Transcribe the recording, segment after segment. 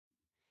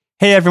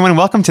Hey everyone,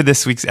 welcome to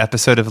this week's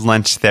episode of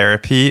Lunch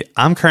Therapy.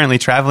 I'm currently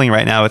traveling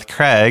right now with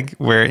Craig.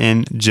 We're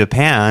in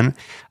Japan.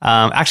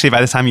 Actually,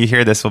 by the time you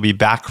hear this, we'll be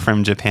back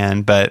from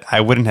Japan, but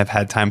I wouldn't have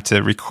had time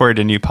to record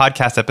a new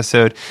podcast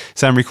episode.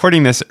 So I'm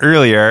recording this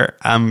earlier.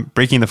 I'm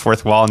breaking the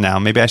fourth wall now.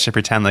 Maybe I should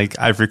pretend like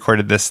I've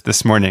recorded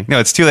this morning. No,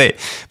 it's too late.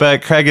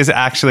 But Craig is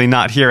actually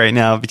not here right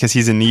now because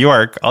he's in New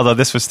York, although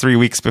this was 3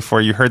 weeks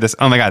before you heard this.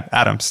 Oh my God,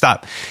 Adam,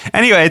 stop.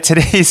 Anyway,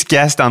 today's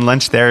guest on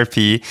Lunch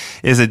Therapy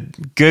is a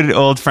good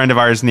old friend of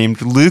ours named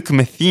Luke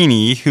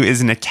Matheny, who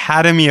is an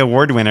Academy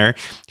Award winner.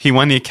 He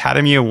won the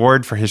Academy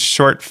Award for his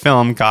short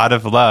film, God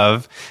of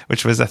Love,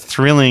 which was a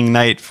thrilling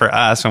night for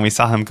us when we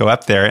saw him go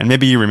up there. And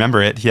maybe you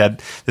remember it. He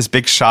had this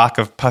big shock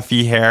of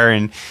puffy hair,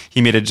 and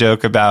he made a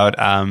joke about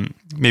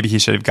maybe he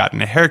should have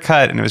gotten a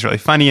haircut, and it was really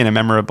funny and a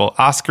memorable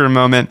Oscar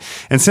moment.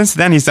 And since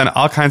then, he's done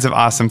all kinds of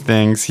awesome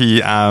things.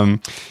 He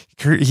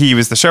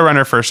was the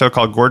showrunner for a show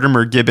called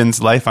Gordimer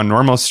Gibbon's Life on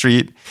Normal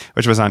Street,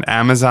 which was on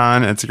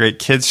Amazon. It's a great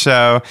kids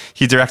show.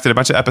 He directed a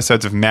bunch of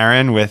episodes of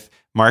Maron with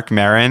Mark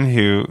Maron,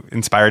 who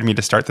inspired me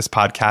to start this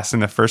podcast in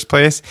the first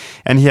place.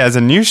 And he has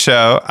a new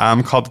show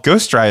called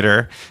Ghost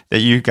Rider that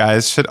you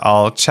guys should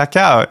all check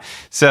out.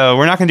 So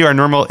we're not going to do our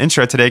normal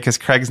intro today because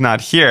Craig's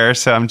not here.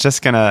 So I'm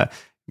just going to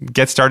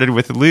get started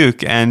with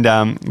Luke. And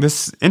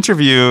this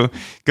interview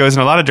goes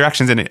in a lot of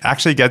directions, and it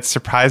actually gets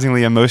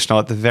surprisingly emotional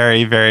at the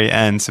very, very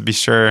end. So be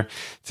sure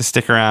to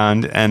stick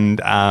around. And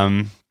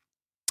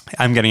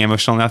I'm getting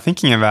emotional now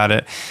thinking about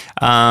it.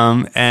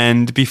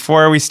 And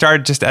before we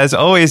start, just as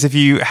always, if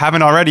you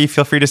haven't already,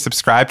 feel free to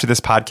subscribe to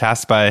this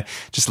podcast by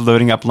just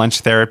loading up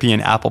Lunch Therapy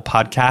in Apple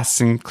Podcasts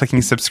and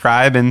clicking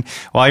subscribe. And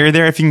while you're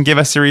there, if you can give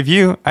us a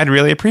review, I'd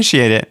really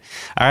appreciate it.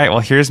 All right, well,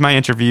 here's my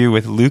interview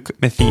with Luke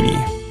Matheny.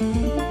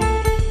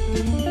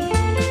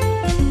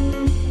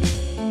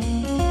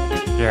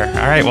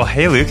 All right. Well,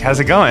 hey, Luke, how's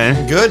it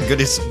going? Good. Good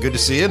to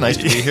see you. Nice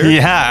to be here.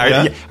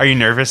 Yeah. Are you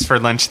nervous for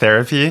Lunch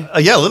Therapy?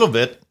 Yeah, a little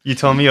bit. You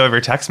told me over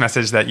text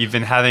message that you've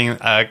been having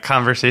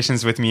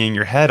conversations with me in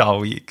your head all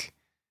week.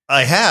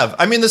 I have.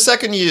 I mean, the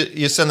second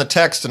you send the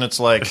text and it's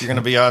like you're going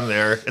to be on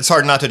there, it's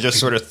hard not to just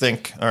sort of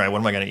think, all right, what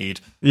am I going to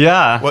eat?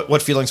 Yeah.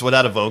 What feelings would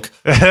that evoke?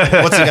 What's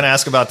he going to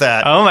ask about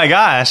that? Oh my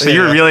gosh. So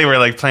you really were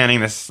like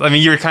planning this. I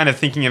mean, you were kind of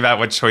thinking about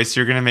what choice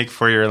you're going to make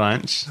for your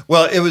lunch.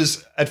 Well, it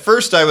was, at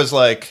first I was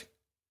like,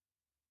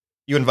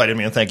 you invited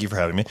me and thank you for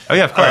having me. Oh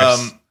yeah, of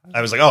course.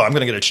 I was like, I'm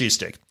going to get a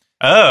cheesesteak.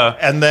 Oh.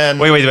 And then...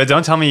 Wait, but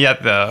don't tell me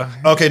yet though.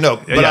 Okay, no.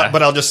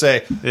 But I'll just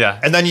say... Yeah.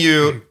 And then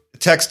you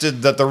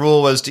texted that the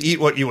rule was to eat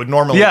what you would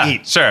normally eat.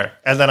 Yeah, sure.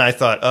 And then I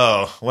thought,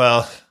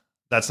 well,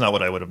 that's not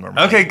what I would have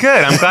normally Okay, eaten.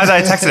 good. I'm glad that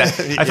I texted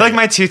that. I feel like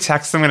my two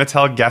texts I'm going to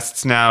tell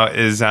guests now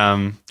is...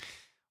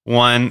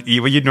 one,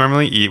 eat what you'd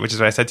normally eat, which is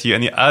what I said to you.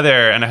 And the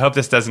other, and I hope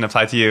this doesn't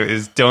apply to you,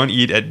 is don't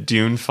eat at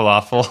Dune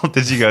Falafel.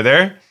 Did you go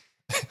there?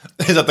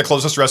 Is that the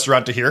closest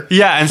restaurant to here?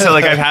 Yeah, and so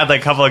like I've had like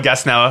a couple of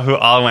guests now who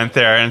all went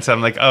there, and so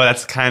I'm like, oh,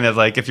 that's kind of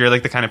like if you're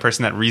like the kind of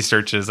person that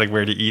researches like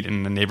where to eat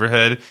in the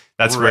neighborhood,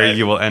 that's where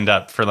you will end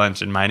up for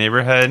lunch in my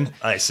neighborhood.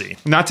 I see.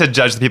 Not to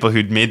judge the people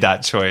who'd made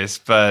that choice,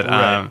 but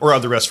or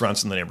other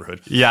restaurants in the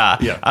neighborhood. Yeah.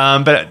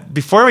 But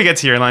before we get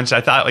to your lunch, I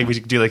thought like we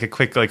should do like a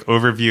quick like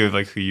overview of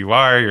like who you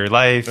are, your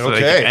life.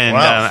 Okay. And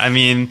I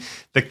mean,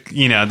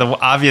 the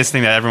obvious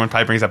thing that everyone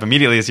probably brings up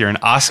immediately is you're an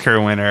Oscar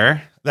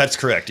winner. That's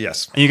correct,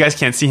 yes. And you guys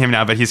can't see him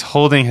now, but he's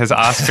holding his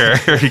Oscar.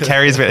 He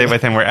carries it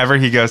with him wherever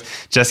he goes.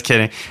 Just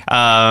kidding.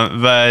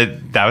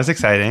 But that was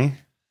exciting.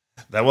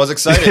 That was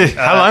exciting.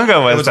 How long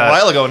ago was that? It was a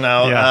while ago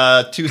now.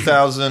 Yeah.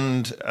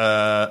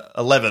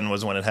 2011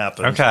 was when it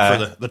happened. Okay.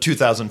 For the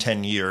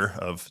 2010 year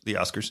of the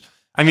Oscars.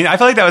 I mean, I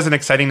feel like that was an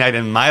exciting night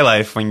in my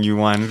life when you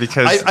won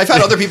because... I've had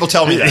other people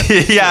tell me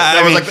that.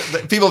 Yeah.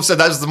 People have said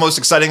that was the most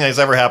exciting thing that's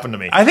ever happened to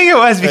me. I think it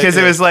was because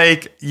it was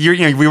like,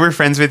 we were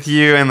friends with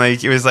you and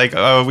like, it was like,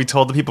 we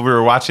told the people we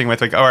were watching with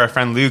like, our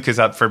friend Luke is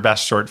up for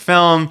Best Short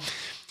Film.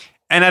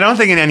 And I don't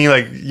think in any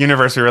like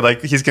universe we were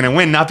like, he's going to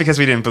win, not because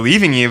we didn't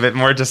believe in you, but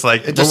more just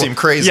like... It just seemed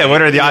crazy. Yeah,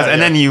 what are the odds?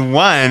 And then you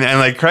won and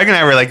like Craig and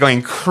I were like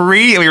going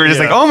crazy. We were just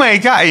like, oh my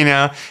God,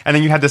 and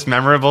then you had this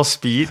memorable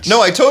speech.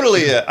 No, I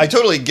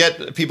totally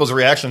get people's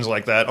reactions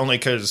like that only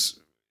because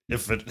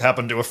if it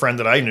happened to a friend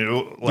that I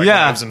knew, like when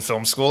I was in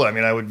film school, I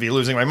mean, I would be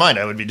losing my mind.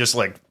 I would be just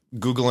like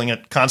Googling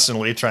it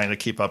constantly, trying to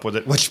keep up with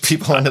it, which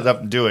people ended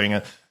up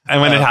doing. And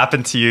when it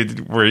happened to you,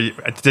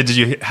 did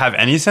you have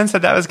any sense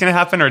that was going to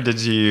happen, or did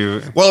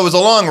you? Well, it was a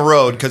long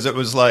road because it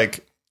was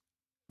like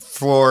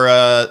for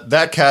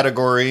that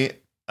category,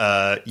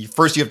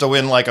 first you have to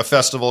win like a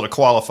festival to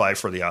qualify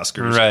for the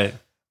Oscars, right?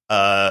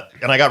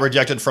 And I got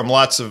rejected from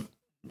lots of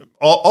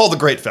all the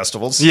great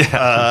festivals,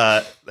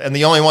 and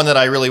the only one that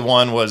I really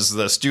won was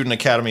the Student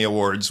Academy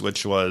Awards,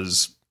 which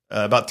was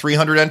about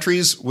 300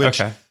 entries,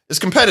 which is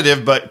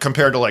competitive, but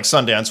compared to like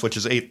Sundance, which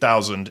is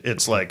 8,000,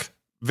 it's like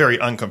very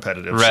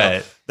uncompetitive.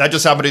 Right. So that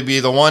just happened to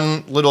be the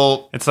one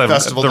little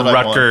festival the that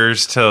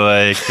Rutgers to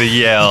like the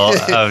Yale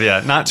of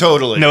not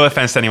totally. No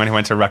offense to anyone who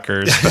went to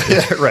Rutgers,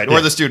 but, right? Or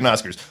the student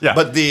Oscars. Yeah.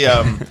 But the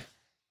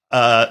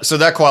so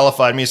that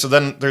qualified me. So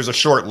then there's a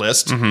short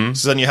list. Mm-hmm.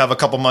 So then you have a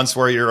couple months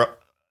where you're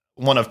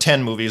one of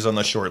 10 movies on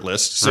the short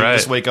list. So you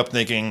just wake up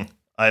thinking,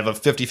 I have a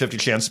 50-50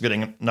 chance of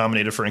getting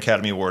nominated for an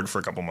Academy Award for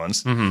a couple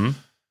months. Mm-hmm.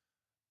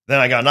 Then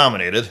I got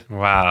nominated.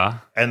 Wow.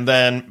 And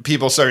then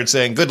people started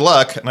saying, good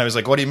luck. And I was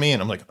like, what do you mean?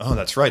 I'm like, oh,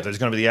 that's right. There's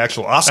going to be the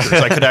actual Oscars.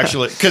 I could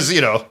actually, because,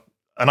 you know,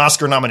 an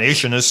Oscar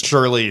nomination is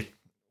surely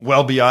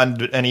well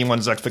beyond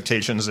anyone's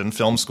expectations in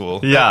film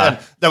school. Yeah. And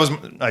that was,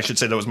 I should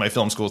say, that was my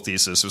film school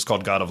thesis. It was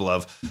called God of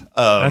Love.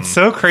 That's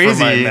so crazy.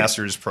 For my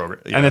master's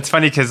program. Yeah. And it's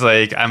funny because,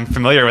 like, I'm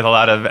familiar with a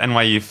lot of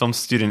NYU film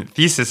student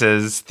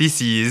theses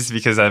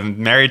because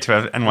I'm married to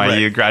a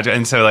NYU graduate.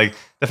 And so, like,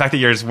 the fact that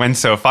yours went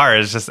so far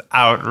is just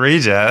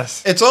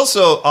outrageous. It's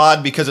also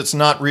odd because it's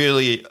not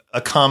really a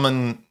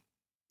common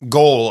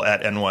goal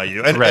at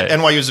NYU. And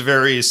NYU is a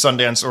very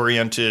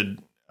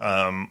Sundance-oriented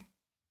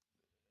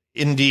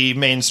indie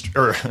mainstream,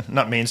 or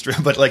not mainstream,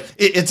 but like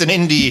it's an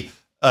indie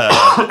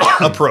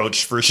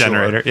approach for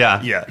Generator,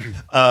 sure.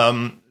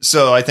 Yeah.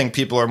 So I think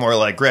people are more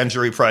like grand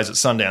jury prize at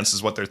Sundance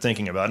is what they're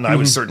thinking about. And I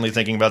was certainly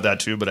thinking about that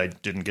too, but I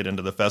didn't get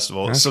into the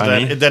festival. That's so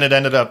funny. then it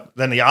ended up,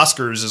 then the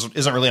Oscars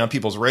isn't really on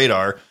people's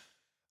radar.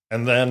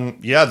 And then,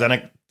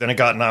 then it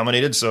got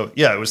nominated. So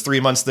yeah, it was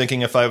 3 months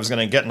thinking if I was going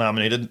to get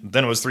nominated.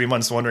 Then it was 3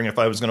 months wondering if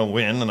I was going to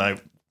win. And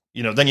then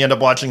you end up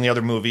watching the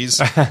other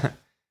movies.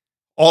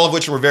 All of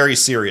which were very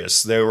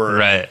serious. They were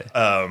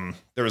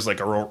there was like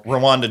a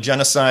Rwanda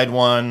genocide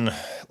one,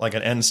 like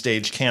an end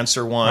stage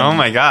cancer one. Oh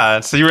my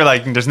God! So you were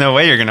like, "There's no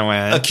way you're gonna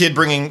win." A kid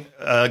bringing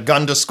a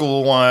gun to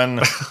school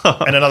one,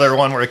 and another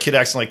one where a kid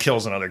accidentally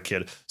kills another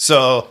kid.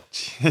 So,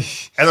 and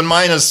then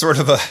mine is sort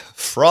of a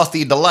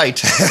frothy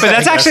delight. But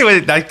that's actually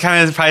what that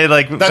kind of probably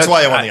like. That's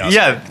why I won the Oscar.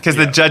 Yeah, because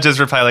the judges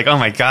were probably like, "Oh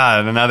my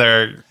God, we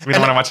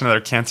don't want to watch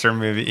another cancer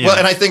movie." Well,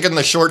 and I think in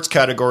the shorts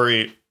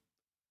category,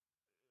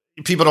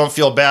 people don't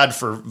feel bad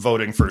for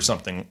voting for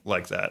something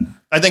like that.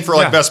 I think for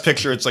like Best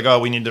Picture, it's like, oh,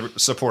 we need to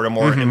support a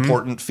more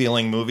important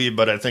feeling movie.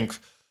 But I think,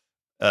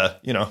 a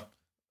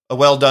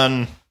well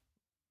done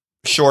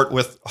short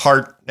with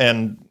heart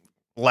and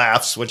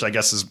laughs, which I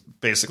guess is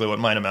basically what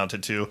mine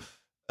amounted to,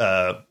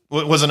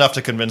 was enough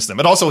to convince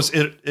them. It also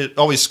it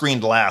always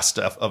screened last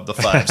of the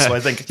 5. So I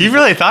think you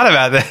really thought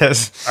about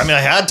this. I mean, I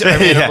had to. I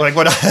mean, like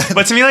what?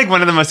 But to me, like one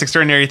of the most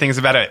extraordinary things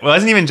about it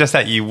wasn't even just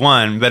that you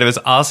won, but it was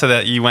also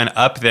that you went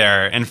up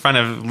there in front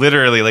of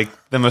literally like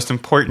the most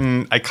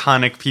important,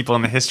 iconic people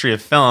in the history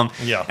of film.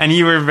 Yeah. And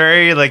you were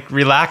very like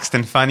relaxed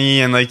and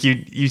funny, and like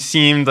you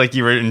seemed like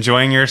you were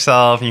enjoying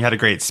yourself, and you had a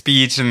great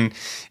speech, and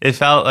it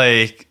felt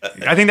like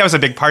I think that was a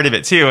big part of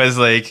it too. Was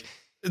like.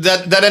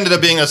 That ended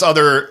up being this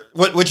other,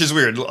 which is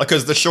weird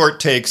because the short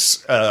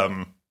takes,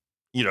 a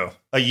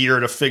year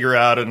to figure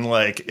out and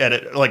like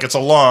edit. Like it's a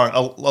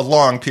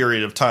long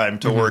period of time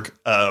to work.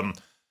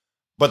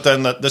 But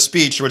then the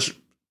speech, which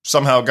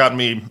somehow got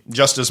me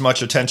just as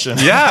much attention.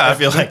 Yeah, I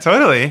feel like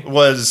totally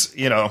was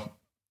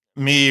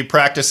me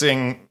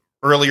practicing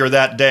earlier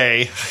that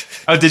day.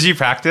 Oh, did you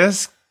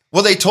practice?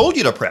 Well, they told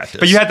you to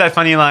practice. But you had that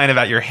funny line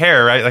about your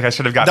hair, right? Like I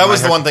should have gotten that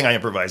was the one thing I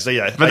improvised.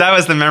 Yeah. But that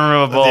was the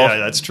memorable. Yeah,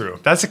 that's true.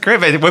 That's a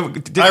great.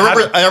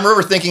 I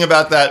remember thinking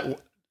about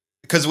that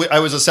because I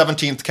was a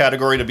 17th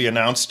category to be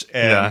announced.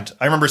 And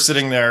I remember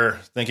sitting there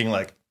thinking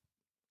like,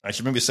 I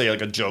should maybe say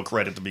like a joke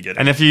right at the beginning.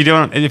 And if you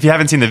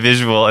haven't seen the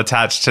visual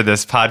attached to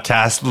this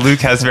podcast,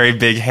 Luke has very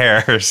big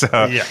hair.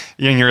 So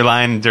your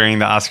line during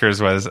the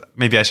Oscars was,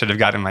 maybe I should have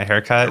gotten my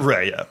hair cut.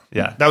 Right. Yeah.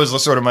 Yeah. That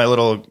was sort of my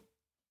little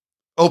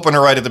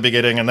opener right at the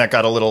beginning, and that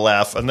got a little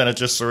laugh, and then it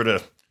just sort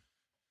of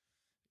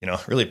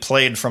really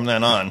played from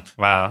then on.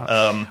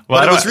 Wow.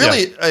 But it was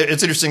really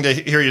it's interesting to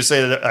hear you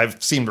say that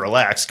I've seemed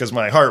relaxed because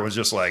my heart was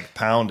just like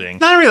pounding.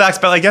 Not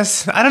relaxed, but I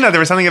guess I don't know, there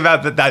was something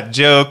about that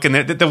joke and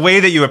the way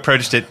that you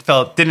approached it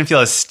didn't feel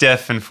as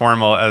stiff and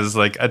formal as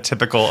like a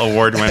typical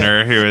award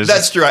winner who is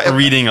That's true.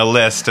 reading a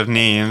list of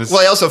names.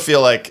 Well, I also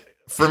feel like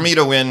for me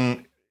to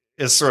win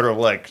is sort of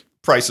like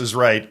Price is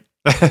Right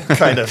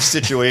kind of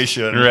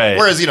situation. Right.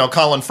 Whereas,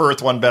 Colin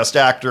Firth won Best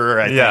Actor.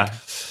 I think,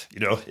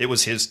 it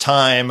was his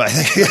time. I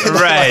think.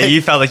 Right. You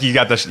felt like you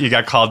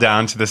got called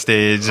down to the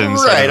stage. And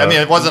right. I mean,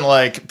 it wasn't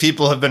like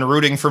people have been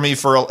rooting for me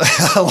for a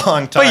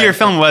long time. But your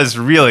film was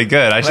really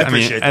good. I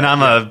appreciate that. And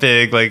I'm a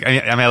big, like,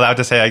 am I allowed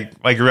to say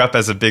I grew up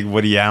as a big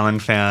Woody Allen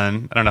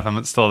fan? I don't know if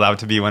I'm still allowed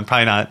to be one.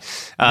 Probably not.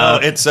 No,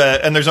 it's,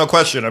 and there's no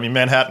question. I mean,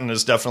 Manhattan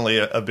is definitely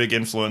a big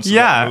influence in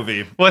that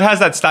movie. Well, it has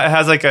that style. It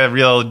has like a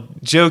real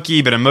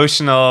jokey but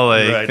emotional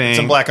thing. It's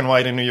in black and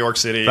white in New York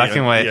City. Black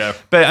and white. Yeah.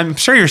 But I'm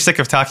sure you're sick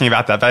of talking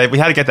about that. But we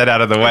had to get that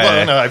out of the way.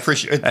 Well, no, I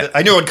appreciate it.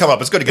 I knew it would come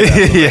up. It's good to get that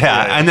out of the way.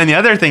 Yeah. And then the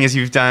other thing is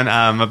you've done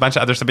a bunch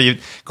of other stuff. But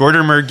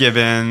Gordimer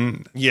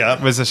Gibbon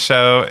was a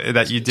show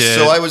that you did.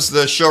 So I was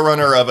the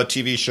showrunner of a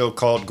TV show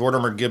called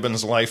Gordimer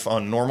Gibbon's Life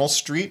on Normal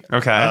Street.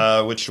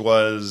 Okay. Which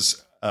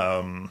was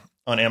on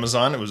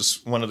Amazon. It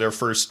was one of their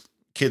first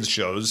kids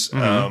shows.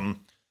 Mm-hmm.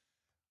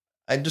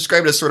 I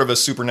described it as sort of a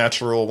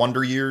supernatural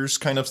Wonder Years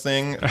kind of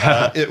thing.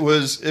 It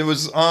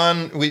was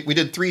on. We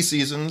did 3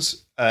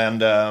 seasons,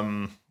 and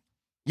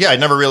I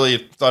never really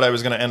thought I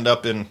was going to end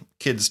up in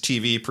kids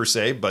TV per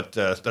se, but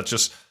that's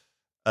just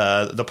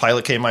the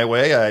pilot came my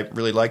way. I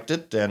really liked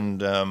it,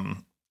 and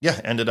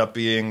ended up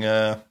being.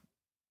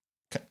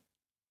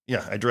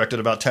 I directed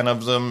about 10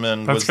 of them,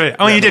 and that's great.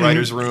 Oh, you did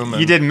writer's room.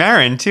 You did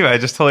Maron too. I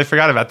just totally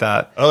forgot about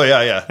that. Oh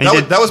yeah.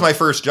 That was my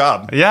first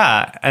job.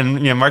 Yeah,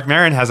 and Mark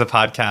Maron has a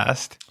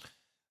podcast.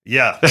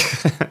 Yeah,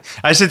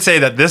 I should say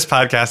that this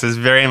podcast is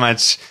very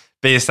much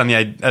based on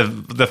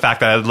the fact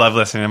that I love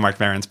listening to Mark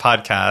Maron's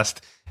podcast,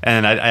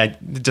 and I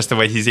just the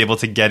way he's able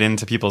to get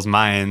into people's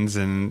minds.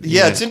 And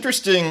it's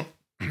interesting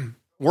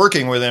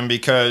working with him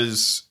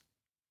because,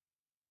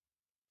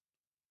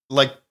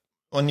 like,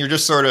 when you're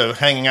just sort of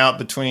hanging out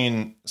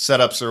between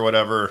setups or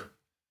whatever,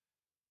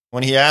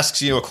 when he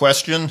asks you a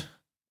question,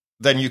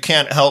 then you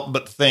can't help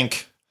but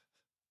think,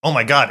 oh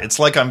my God, it's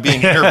like I'm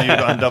being interviewed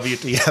on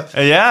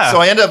WTF. Yeah. So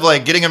I end up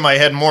like getting in my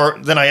head more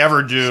than I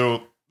ever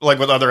do, like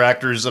with other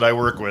actors that I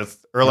work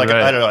with, or like,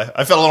 right. I don't know,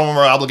 I felt a little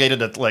more obligated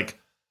to like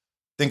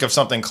think of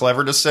something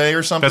clever to say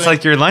or something. That's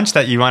like your lunch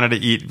that you wanted to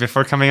eat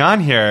before coming on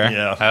here.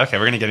 Yeah. Okay,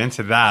 we're going to get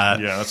into that.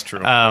 Yeah, that's true.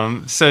 Did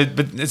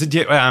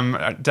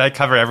I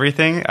cover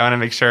everything? I want to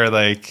make sure,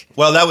 like...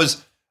 Well, that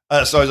was...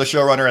 so I was a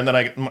showrunner, and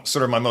then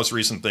sort of my most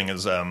recent thing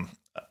is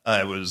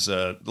I was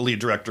the lead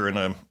director in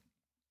a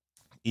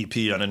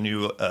EP on a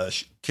new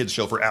kids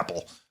show for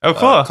Apple. Oh,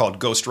 cool. Called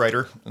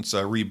Ghostwriter. It's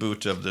a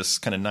reboot of this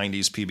kind of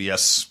 90s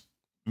PBS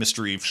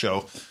mystery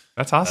show.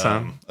 That's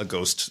awesome. A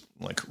ghost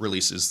like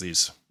releases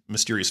these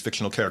mysterious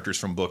fictional characters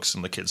from books,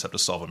 and the kids have to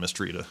solve a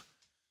mystery to,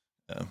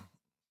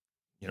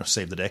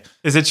 save the day.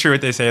 Is it true what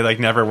they say, like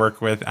never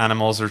work with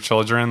animals or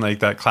children,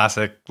 like that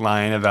classic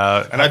line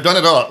about? And I've done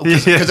it all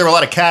because there were a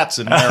lot of cats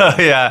in there.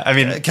 Yeah, I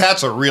mean,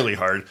 cats are really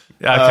hard.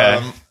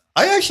 Okay,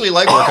 I actually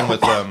like working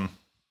with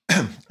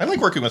I like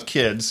working with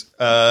kids.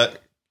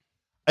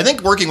 I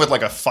think working with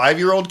like a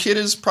 5-year-old kid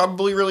is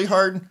probably really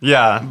hard.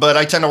 Yeah, but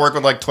I tend to work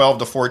with like 12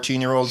 to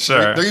 14-year-olds.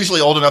 Sure. They're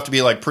usually old enough to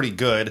be like pretty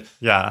good.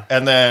 Yeah,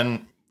 and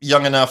then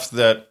young enough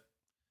that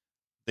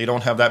they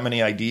don't have that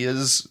many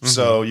ideas,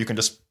 so you can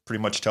just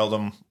pretty much tell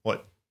them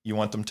what you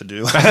want them to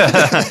do.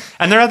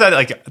 And they're at that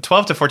like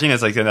 12 to 14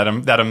 is like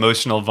that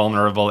emotional,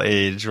 vulnerable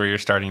age where you're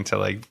starting to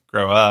like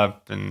grow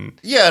up. And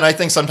yeah, and I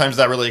think sometimes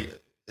that really,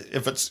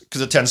 if it's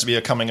because it tends to be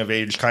a coming of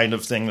age kind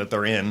of thing that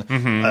they're in,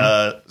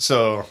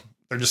 so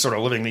they're just sort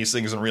of living these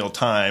things in real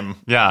time.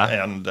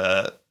 Yeah, and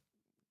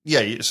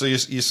so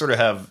you sort of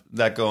have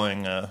that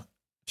going to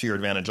your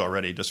advantage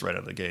already, just right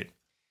out of the gate.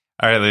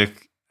 All right,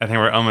 Luke. I think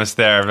we're almost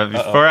there. But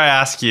before I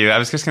ask you, I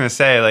was just going to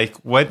say, like,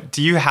 what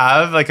do you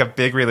have like a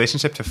big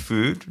relationship to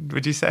food?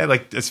 Would you say,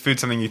 like, is food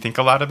something you think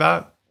a lot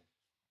about?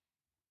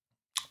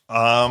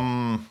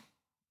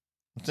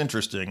 It's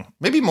interesting.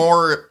 Maybe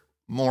more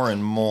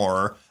and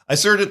more. I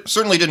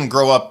certainly didn't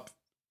grow up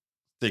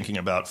thinking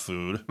about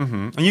food.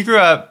 And you grew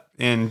up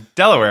in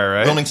Delaware,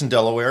 right? Wilmington,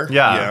 Delaware.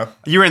 Yeah.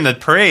 You were in the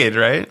parade,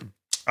 right?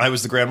 I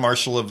was the Grand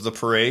Marshal of the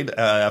parade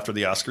after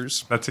the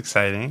Oscars. That's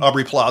exciting.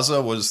 Aubrey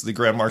Plaza was the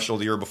Grand Marshal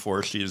the year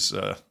before. She's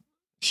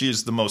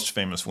the most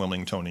famous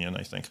Wilmingtonian,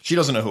 I think. She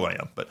doesn't know who I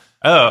am, but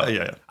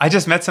yeah. I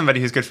just met somebody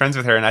who's good friends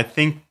with her, and I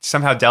think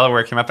somehow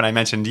Delaware came up, and I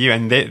mentioned you,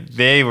 and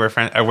they were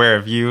aware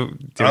of you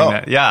doing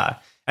that. Yeah.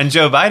 And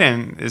Joe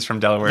Biden is from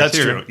Delaware, that's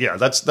too. That's true. Yeah,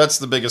 that's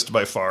the biggest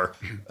by far.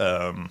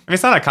 I mean,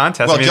 it's not a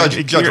contest. Well, I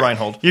mean, Judge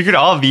Reinhold. You could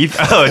all be...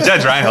 Oh,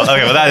 Judge Reinhold.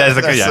 Okay, well, that is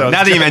a good... Yeah.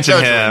 Now that you mentioned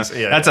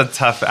him, that's a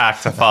tough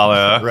act to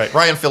follow. Right.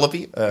 Ryan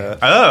Phillippe.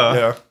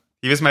 Yeah.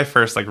 He was my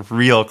first, like,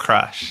 real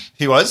crush.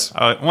 He was?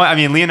 Well, I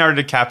mean,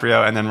 Leonardo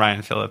DiCaprio and then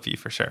Ryan Phillippe,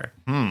 for sure.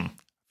 I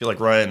feel like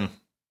Ryan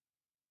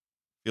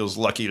feels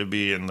lucky to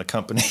be in the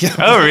company of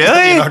really?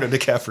 Leonardo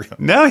DiCaprio.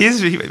 No,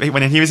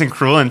 when he was in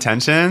Cruel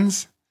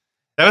Intentions...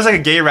 That was like a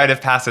gay rite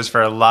of passage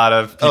for a lot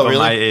of people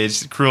my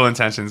age. Cruel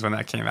Intentions when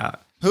that came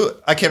out. Who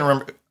I can't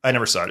remember. I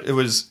never saw it. It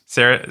was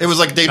Sarah. It was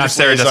like Dangerous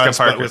Sarah Jessica Liaisons,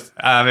 Parker. with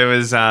it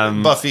was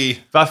Buffy.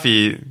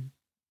 Buffy.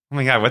 Oh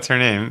my God, what's her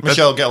name?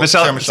 Michelle Gellar.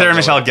 Sarah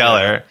Michelle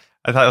Gellar. Yeah.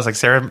 I thought it was like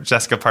Sarah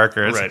Jessica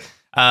Parker. Right.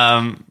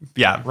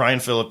 Yeah. Ryan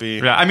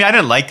Phillippe. Yeah. I mean, I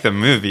didn't like the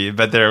movie,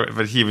 but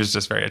he was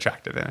just very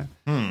attractive in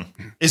it.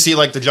 Is he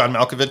like the John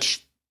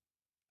Malkovich?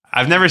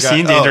 I've never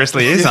seen Dangerous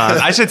Liaison.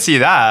 I should see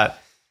that.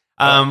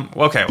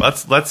 Okay,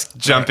 let's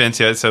jump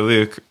into it. So,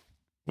 Luke,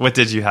 what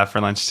did you have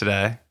for lunch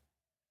today?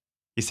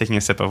 He's taking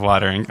a sip of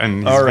water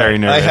and he's very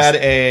nervous. I had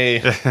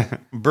a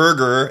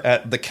burger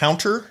at The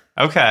Counter.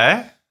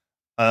 Okay.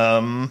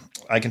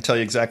 I can tell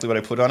you exactly what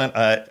I put on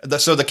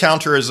it. So The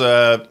Counter is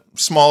a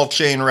small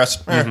chain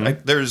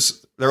restaurant. There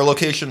are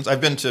locations.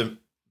 I've been to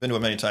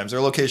it many times. There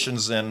are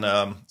locations in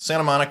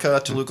Santa Monica,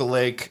 Toluca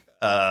Lake,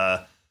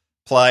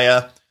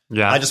 Playa.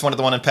 Yeah. I just wanted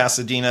the one in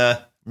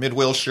Pasadena,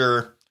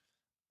 Mid-Wilshire.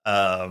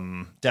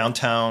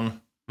 Downtown.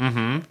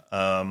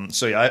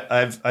 So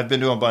yeah, I've been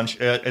to a bunch.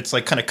 It's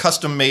like kind of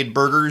custom made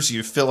burgers.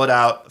 You fill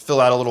out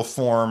a little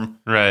form,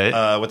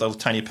 right, with a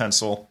tiny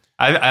pencil.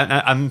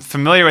 I'm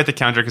familiar with The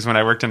Counter because when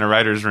I worked in a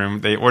writer's room,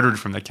 they ordered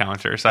from The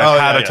Counter. So I've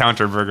had a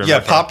Counter burger. Yeah,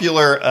 before.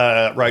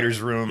 popular writer's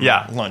room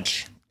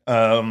lunch.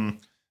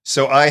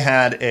 So I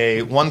had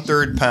a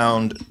 1/3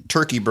 pound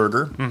turkey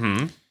burger.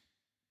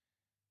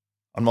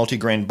 A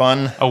multi-grain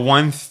bun. A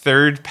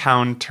 1/3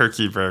 pound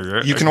turkey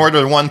burger. You can order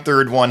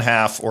 1/3,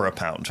 1/2, or a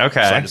pound.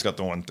 Okay. So I just got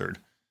the 1/3.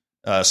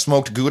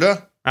 smoked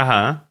Gouda,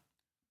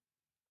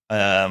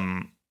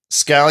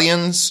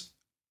 scallions,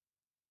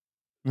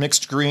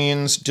 mixed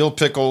greens, dill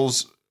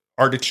pickles,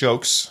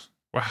 artichokes.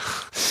 Wow.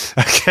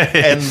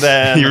 Okay. And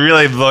then you're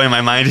really blowing my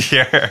mind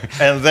here.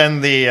 And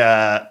then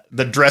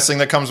the dressing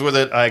that comes with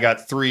it, I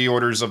got 3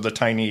 orders of the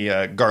tiny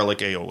garlic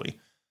aioli.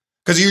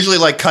 Because you usually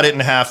like cut it in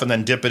half and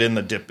then dip it in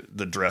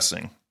the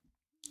dressing.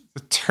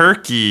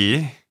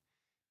 Turkey,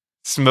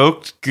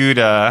 smoked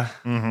Gouda,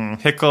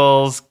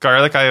 pickles,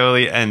 garlic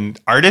aioli, and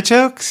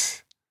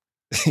artichokes?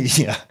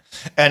 Yeah.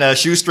 And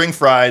shoestring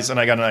fries, and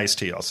I got an iced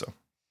tea also.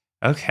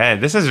 Okay,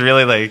 this is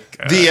really like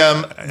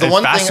the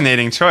one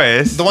fascinating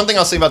choice. The one thing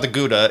I'll say about the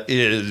Gouda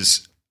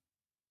is,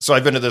 so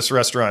I've been to this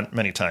restaurant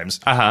many times,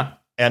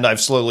 and I've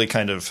slowly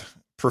kind of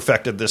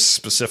perfected this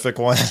specific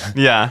one.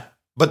 Yeah,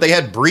 but they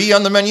had brie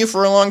on the menu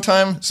for a long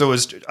time, so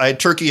I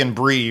had turkey and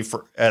brie,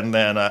 and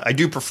then I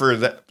do prefer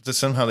that.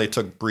 Somehow they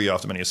took brie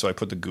off the menu, so I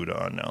put the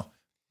Gouda on now.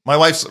 My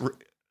wife's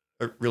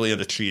really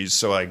into cheese,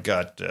 so I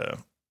got.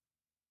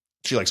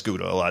 She likes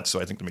Gouda a lot, so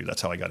I think maybe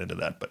that's how I got into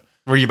that, but.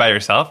 Were you by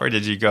yourself, or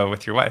did you go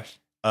with your wife?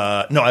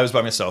 No, I was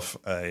by myself.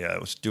 I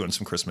was doing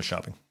some Christmas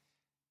shopping.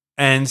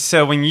 And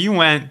so when you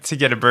went to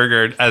get a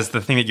burger as the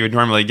thing that you would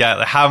normally get,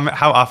 like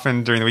how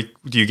often during the week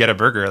do you get a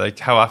burger? Like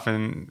how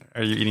often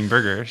are you eating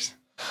burgers?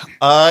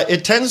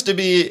 It tends to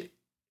be,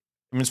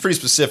 I mean, it's pretty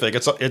specific.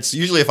 It's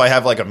usually if I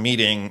have like a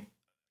meeting,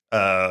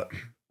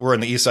 we're in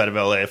the east side of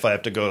LA, if I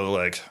have to go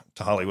like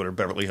to Hollywood or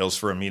Beverly Hills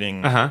for a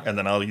meeting, and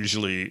then I'll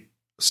usually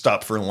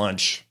stop for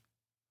lunch.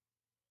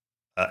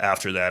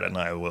 After that, and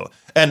I will.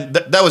 And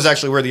that was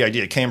actually where the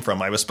idea came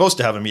from. I was supposed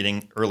to have a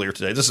meeting earlier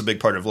today. This is a big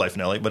part of life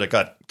in LA, but it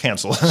got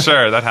canceled.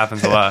 Sure, that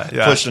happens a lot.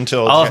 Yeah. Pushed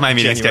until all of my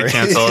meetings get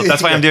canceled.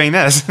 That's why I'm doing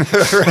this.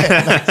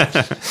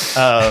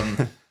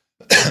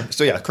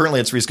 So yeah, currently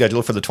it's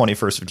rescheduled for the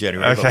 21st of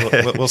January.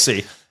 Okay. But we'll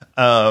see.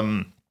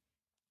 So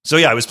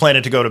yeah, I was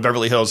planning to go to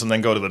Beverly Hills and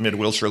then go to the Mid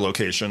Wilshire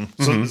location.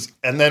 So,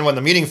 and then when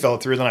the meeting fell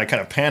through, then I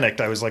kind of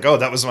panicked. I was like, oh,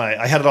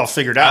 I had it all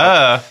figured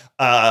out.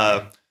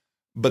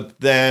 But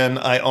then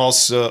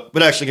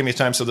but actually give me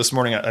time. So this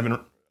morning I've been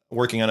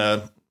working on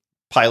a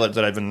pilot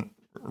that I've been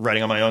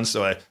writing on my own.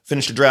 So I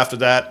finished a draft of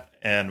that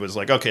and was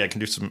like, okay, I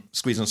can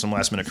squeeze in some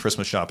last minute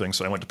Christmas shopping.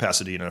 So I went to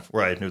Pasadena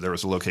where I knew there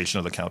was a location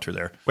of the counter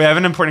there. Wait, I have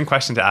an important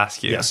question to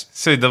ask you. Yes.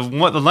 So the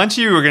lunch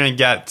you were going to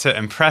get to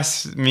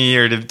impress me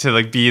or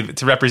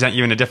to represent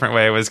you in a different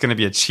way was going to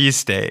be a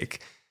cheesesteak.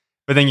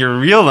 But then your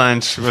real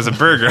lunch was a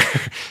burger.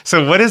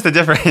 So what is the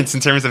difference in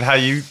terms of how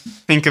you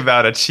think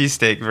about a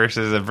cheesesteak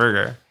versus a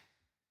burger?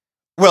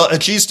 Well,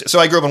 so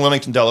I grew up in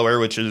Wilmington, Delaware,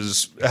 which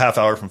is a half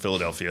hour from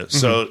Philadelphia.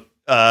 So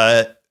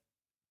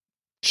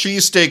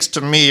cheesesteaks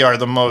to me are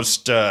the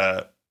most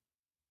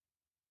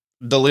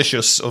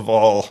delicious of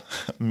all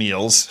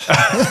meals.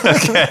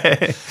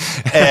 Okay.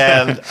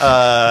 And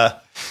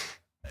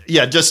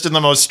just in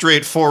the most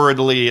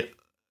straightforwardly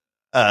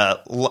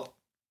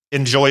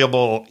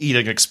enjoyable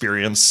eating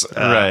experience.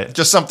 Right.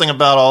 Just something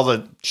about all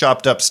the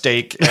chopped up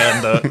steak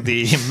and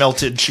the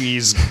melted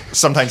cheese,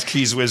 sometimes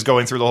Cheese Whiz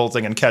going through the whole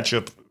thing and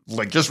ketchup.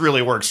 Like, just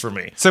really works for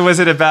me. So was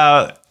it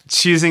about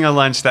choosing a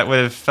lunch that would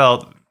have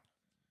felt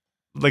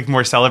like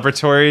more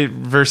celebratory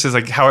versus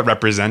like how it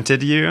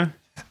represented you?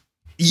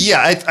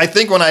 Yeah, I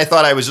think when I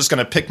thought I was just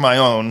going to pick my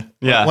own,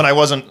 when I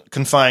wasn't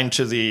confined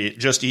to the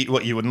just eat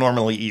what you would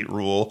normally eat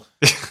rule.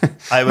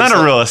 I was not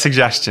a rule, a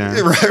suggestion.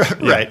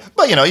 Right. Yeah.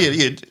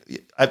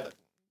 But,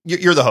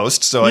 you're the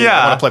host, so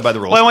I want to play by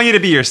the rules. Well, I want you to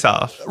be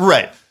yourself.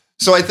 Right.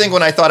 So I think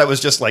when I thought it was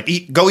just like,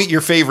 go eat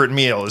your favorite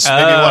meal is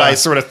maybe what I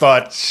sort of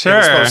thought it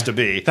was supposed to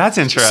be. That's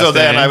interesting. So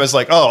then I was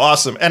like, oh,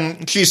 awesome.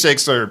 And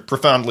cheesesteaks are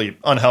profoundly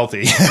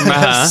unhealthy.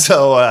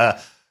 So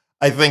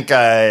I think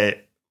I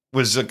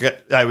was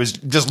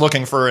just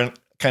looking for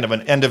kind of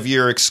an end of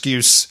year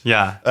excuse.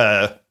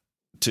 Because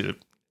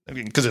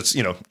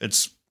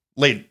it's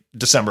late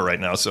December right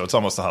now, so it's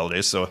almost the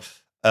holidays. So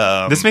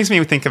this makes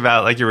me think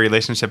about like your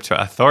relationship to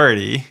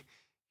authority.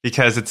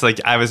 Because it's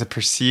like I was a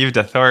perceived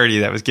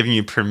authority that was giving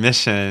you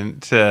permission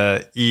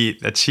to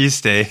eat a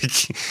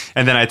cheesesteak.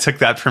 And then I took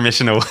that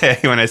permission away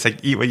when I said,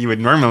 eat what you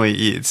would normally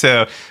eat.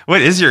 So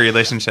what is your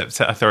relationship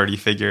to authority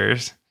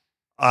figures?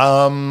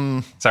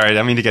 Sorry, I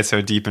don't mean to get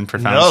so deep and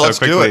profound so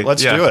quickly.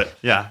 Let's do it.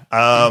 Yeah.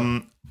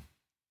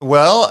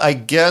 Well, I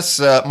guess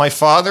my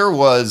father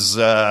was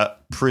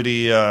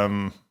pretty,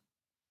 I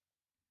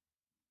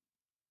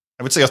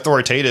would say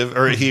authoritative,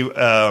 or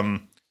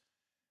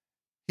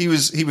he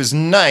was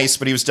nice,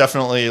 but he was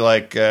definitely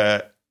like,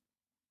 if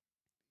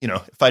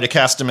I'd have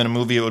cast him in a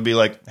movie, it would be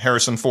like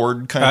Harrison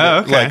Ford kind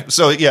of. Okay. Like,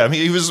 so yeah,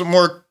 he was a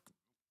more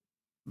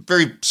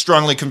very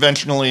strongly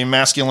conventionally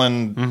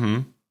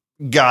masculine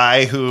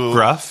guy who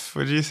gruff.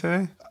 Would you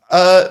say?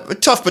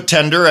 Tough but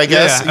tender, I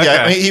guess. Yeah. Okay.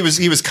 I mean, he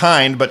was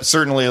kind, but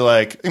certainly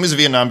like he was a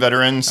Vietnam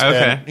veteran.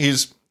 Okay. And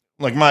he's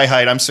like my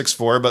height. I'm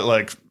 6'4", but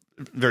like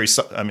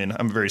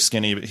I'm very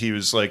skinny. But he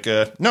was like,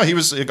 he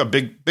was like a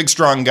big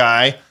strong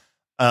guy.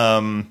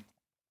 I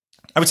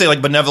would say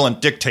like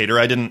benevolent dictator.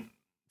 I didn't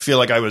feel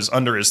like I was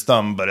under his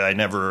thumb, but I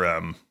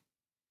never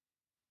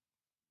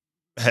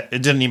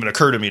it didn't even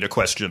occur to me to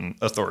question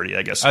authority,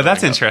 I guess. Oh,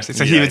 that's interesting.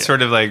 So he would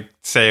sort of like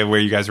say where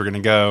you guys were going to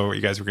go, what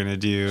you guys were going to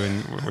do,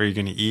 and where you're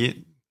going to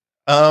eat.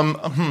 I'm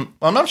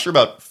not sure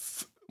about.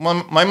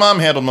 My mom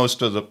handled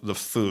most of the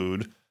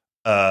food.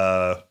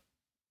 I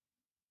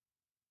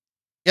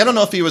don't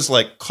know if he was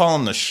like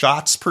calling the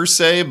shots per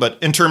se, but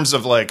in terms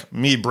of like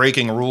me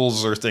breaking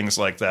rules or things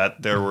like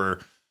that, there were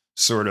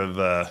sort of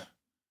there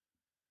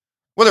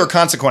were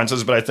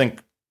consequences, but I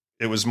think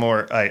it was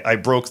more I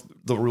broke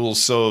the rules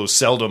so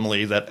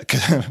seldomly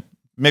that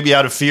maybe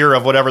out of fear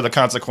of whatever the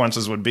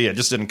consequences would be, it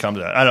just didn't come to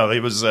that. I don't know.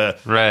 It was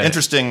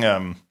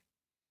interesting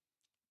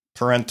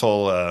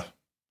parental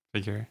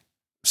figure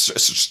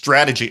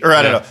strategy, or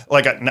I don't know.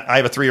 Like I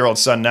have a 3-year-old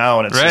son now,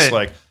 and it's just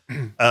like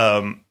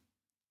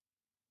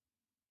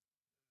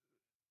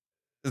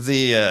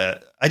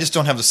I just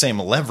don't have the same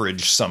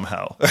leverage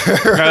somehow. Oh,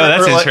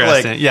 that's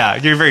interesting. Yeah,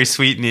 you're very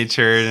sweet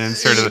natured and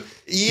sort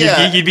of.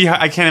 Yeah, you'd be.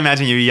 I can't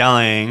imagine you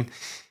yelling.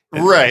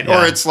 Right,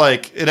 or it's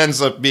like it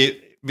ends up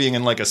being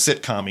in like a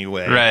sitcom-y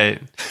way. Right.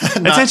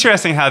 It's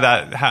interesting how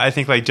I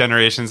think like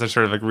generations are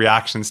sort of like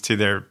reactions to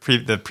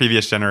the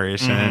previous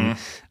generation.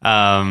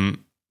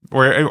 Mm-hmm.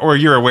 Or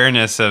your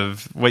awareness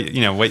of what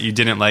you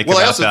didn't like. Well,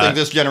 about I also that. think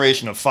this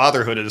generation of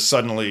fatherhood is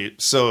suddenly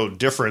so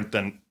different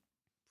than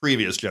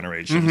previous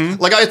generations.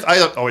 Mm-hmm. Like I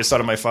always thought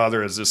of my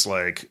father as this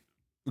like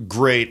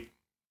great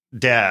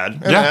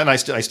dad, and I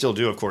still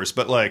do, of course.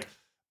 But like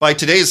by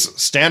today's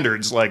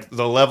standards, like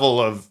the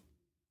level of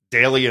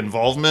daily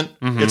involvement,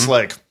 it's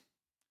like.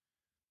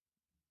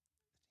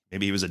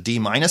 Maybe he was a D-.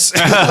 Or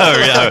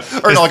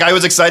no, like I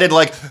was excited,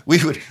 like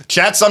we would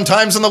chat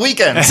sometimes on the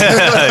weekends.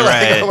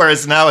 Right.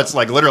 Whereas now it's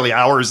like literally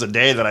hours a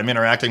day that I'm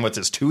interacting with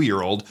this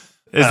 2-year-old.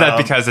 Is that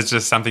because it's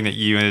just something that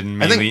you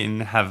and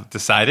Maylene have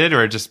decided,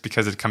 or just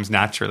because it comes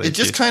naturally? It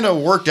just kind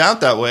of worked out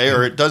that way,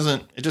 or it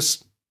doesn't. It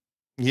just,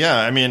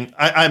 I mean,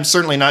 I'm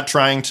certainly not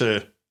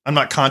I'm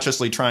not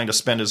consciously trying to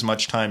spend as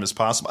much time as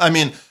possible. I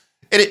mean,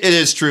 it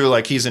is true,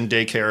 like he's in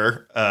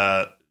daycare,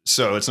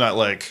 so it's not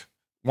like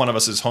one of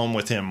us is home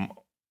with him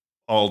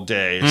all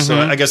day. Mm-hmm. So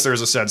I guess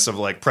there's a sense of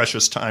like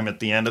precious time at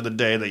the end of the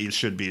day that you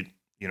should be,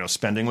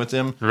 spending with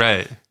him.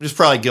 Right. It's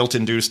probably guilt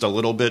induced a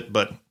little bit,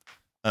 but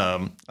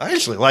I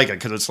actually like it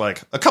because it's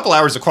like a couple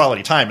hours of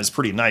quality time is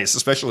pretty nice,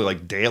 especially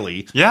like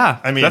daily.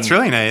 Yeah. I mean, that's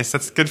really nice.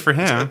 That's good for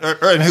him.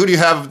 And who do you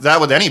have that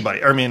with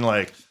anybody? I mean,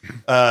 like,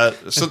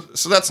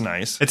 so that's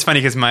nice. It's funny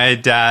because my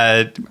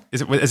dad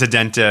is a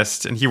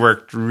dentist and he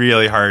worked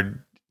really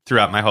hard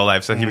throughout my whole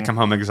life. So he would come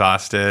home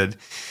exhausted.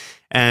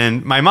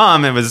 And my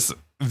mom, it was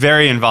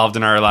very involved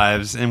in our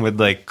lives and would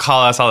like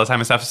call us all the time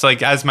and stuff. So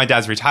like as my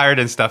dad's retired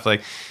and stuff,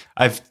 like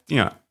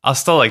I'll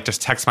still like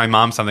just text my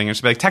mom something and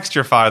she'll be like, text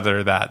your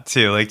father that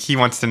too. Like he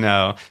wants to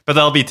know, but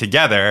they'll be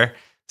together.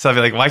 So I'll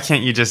be like, why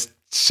can't you just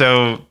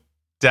show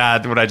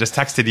dad what I just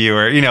texted you?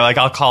 Or, like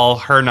I'll call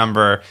her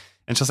number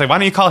and she'll say, why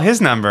don't you call his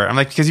number? I'm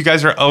like, because you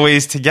guys are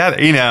always together,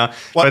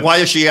 Why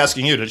is she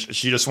asking you?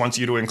 She just wants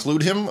you to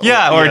include him?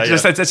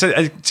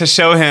 To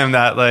show him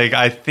that, like,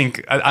 I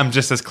think I'm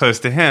just as close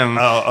to him.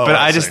 But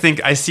I just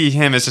think I see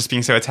him as just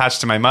being so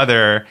attached to my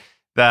mother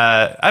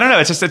that, I don't know,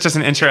 it's just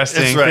an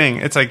interesting thing.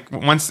 It's like,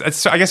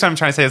 I guess what I'm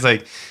trying to say is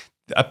like,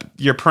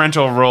 your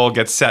parental role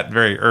gets set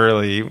very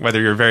early,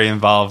 whether you're very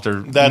involved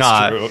or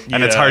not. True.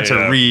 And it's hard to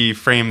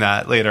reframe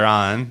that later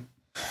on.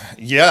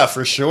 Yeah,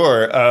 for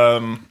sure.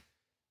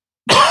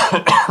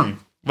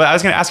 But I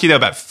was going to ask you though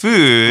about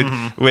food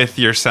with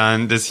your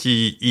son. Does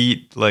he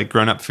eat like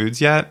grown-up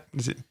foods yet?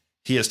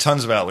 He has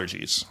tons of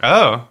allergies.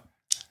 Oh,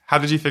 how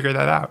did you figure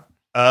that out?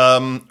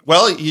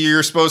 Well,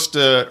 you're supposed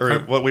to, or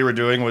what we were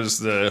doing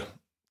was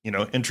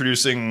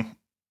introducing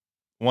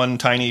one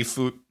tiny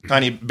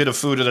bit of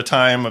food at a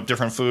time of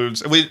different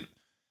foods. And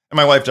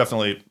my wife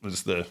definitely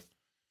was the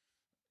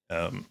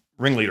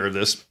ringleader of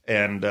this.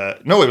 And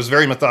no, it was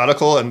very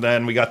methodical. And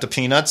then we got to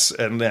peanuts,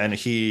 and then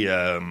he.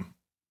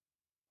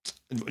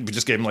 We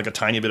just gave him like a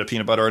tiny bit of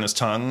peanut butter on his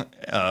tongue,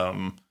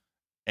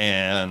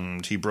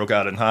 and he broke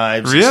out in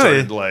hives. Really? He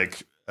started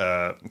like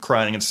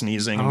crying and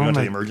sneezing. And we went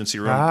to the emergency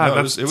room. God, no,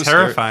 it was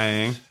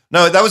terrifying. Scary.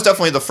 No, that was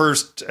definitely the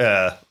first.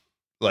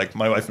 Like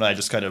my wife and I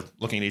just kind of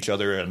looking at each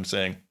other and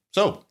saying,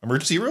 "So,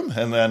 emergency room?"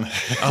 And then,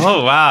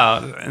 oh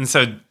wow! And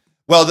so,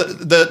 well,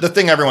 the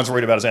thing everyone's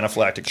worried about is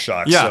anaphylactic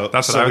shock.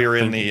 Yeah, so we were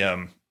in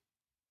the.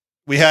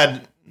 We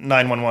had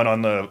 911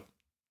 on the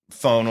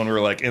phone when we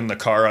were like in the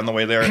car on the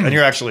way there, and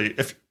you're actually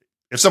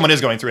if someone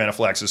is going through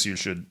anaphylaxis, you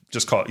should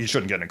just call. You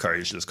shouldn't get in a car.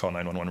 You should just call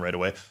 911 right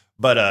away.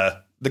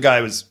 But the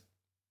guy was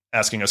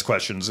asking us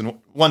questions, and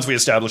once we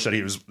established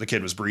that the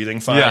kid was breathing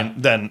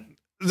fine, then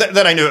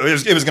I knew it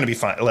was going to be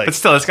fine. Like, but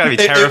still, it's got to be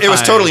terrifying. It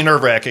was totally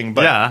nerve wracking.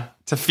 But yeah,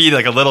 to feed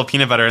like a little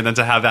peanut butter and then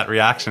to have that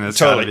reaction is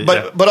totally.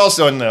 But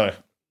also in the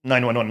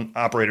 911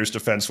 operator's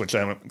defense, which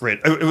I'm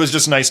great. It was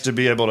just nice to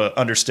be able to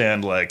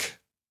understand, like,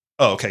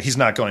 oh, okay, he's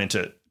not going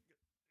to.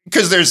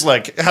 Because there's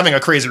like having a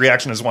crazy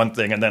reaction is one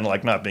thing, and then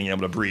like not being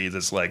able to breathe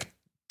is like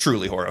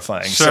truly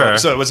horrifying. Sure.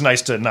 So it was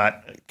nice to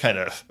not kind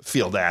of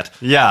feel that.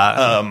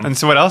 Yeah. And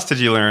so what else did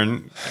you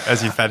learn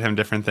as you fed him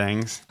different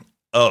things?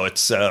 Oh,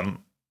 it's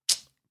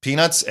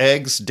peanuts,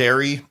 eggs,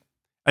 dairy.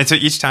 And so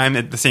each time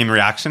the same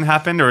reaction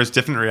happened, or was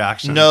different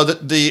reaction? No,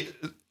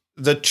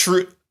 the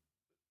true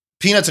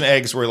peanuts and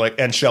eggs were like,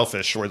 and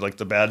shellfish were like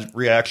the bad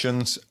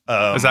reactions.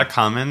 Is that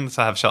common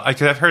to have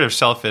because I've heard of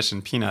shellfish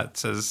and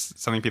peanuts as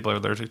something people are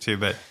allergic to,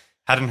 but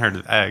hadn't heard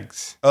of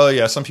eggs. Oh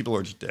yeah, some people are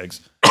allergic to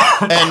eggs.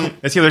 And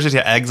is he allergic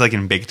to eggs like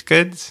in baked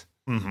goods?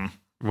 Mm-hmm.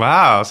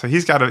 Wow, so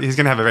he's going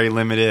to have a very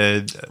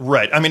limited.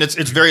 Right. I mean, it's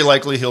very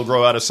likely he'll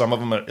grow out of some of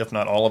them, if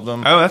not all of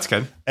them. Oh, that's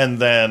good. And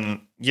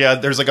then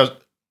there's like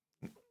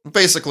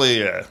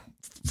basically.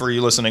 For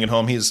you listening at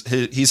home,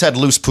 he's had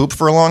loose poop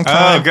for a long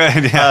time. Oh,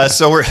 good. Yeah.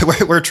 So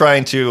we're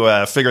trying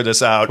to figure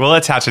this out. We'll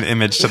attach an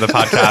image to the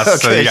podcast okay,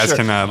 so you guys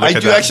can look at that. I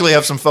do actually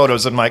have some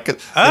photos in my.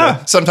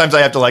 Sometimes I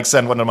have to like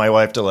send one to my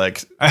wife to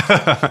like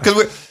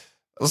because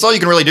that's all you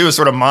can really do is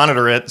sort of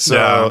monitor it.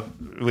 So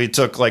we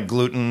took like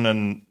gluten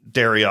and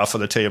dairy off of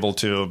the table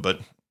too,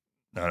 but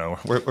I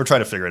don't know. We're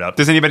trying to figure it out.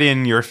 Does anybody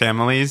in your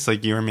families,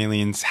 like you or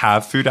Maylene's,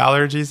 have food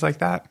allergies like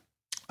that?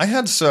 I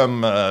had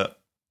some.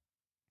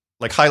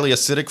 Like highly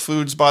acidic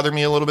foods bother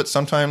me a little bit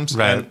sometimes,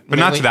 right? But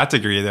not to that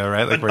degree, though,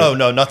 right? Like,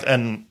 no, nothing.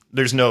 And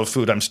there's no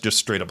food I'm just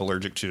straight up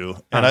allergic to,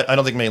 and I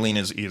don't think Maylene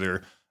is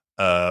either.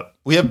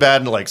 We have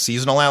bad like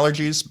seasonal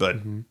allergies, but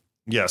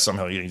yeah,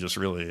 somehow you just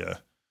really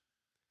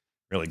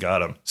got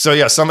them. So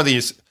yeah, some of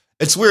these,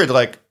 it's weird.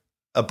 Like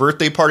a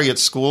birthday party at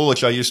school,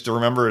 which I used to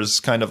remember as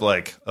kind of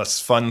like a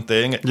fun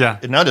thing. Yeah,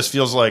 it now just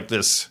feels like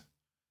this,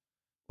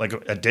 like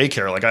a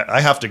daycare. Like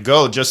I have to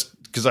go just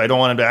because I don't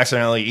want him to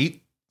accidentally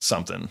eat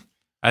something.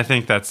 I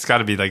think that's got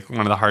to be like one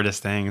of the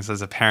hardest things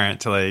as a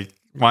parent to like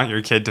want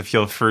your kid to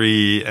feel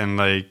free and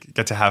like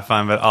get to have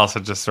fun, but also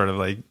just sort of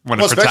like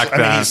want to protect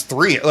them. I mean, he's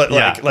 3. Like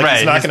right.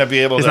 He's not going to be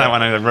able to. He's not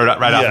wanting to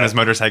ride off on his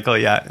motorcycle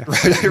yet.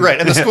 Right.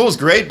 And the school's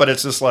great, but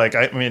it's just like,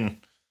 I mean,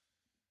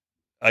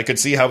 I could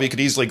see how he could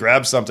easily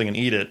grab something and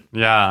eat it.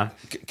 Yeah.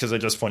 Because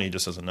at just point, he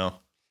just doesn't know.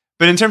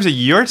 But in terms of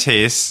your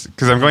taste,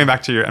 because I'm going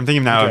back to I'm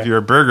thinking now of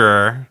your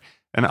burger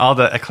and all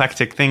the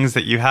eclectic things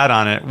that you had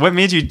on it. What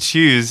made you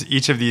choose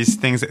each of these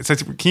things? So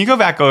can you go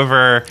back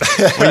over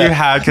what you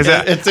had? Because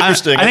it's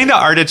interesting. I think the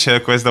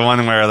artichoke was the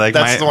one where like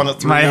that's the one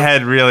that my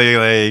head really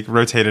like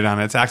rotated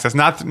on its axis.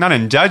 Not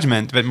in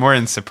judgment, but more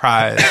in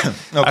surprise. Okay.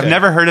 I've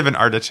never heard of an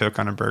artichoke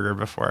on a burger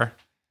before.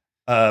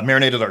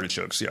 Marinated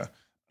artichokes, yeah.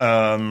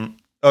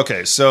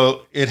 Okay,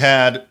 so it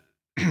had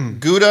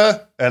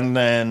Gouda and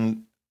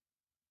then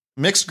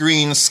mixed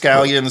greens,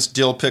 scallions,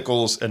 dill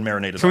pickles, and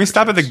marinated. Can we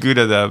stop at the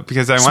Gouda though?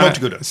 Because I want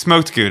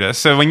smoked Gouda.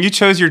 So when you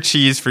chose your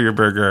cheese for your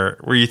burger,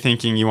 were you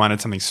thinking you wanted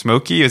something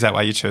smoky? Is that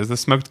why you chose the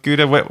smoked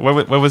Gouda? What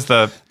was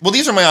the? Well,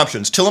 these are my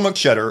options: Tillamook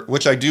cheddar,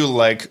 which I do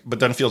like, but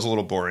then feels a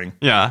little boring.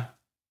 Yeah.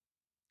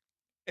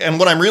 And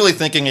what I'm really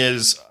thinking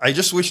is, I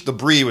just wish the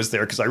brie was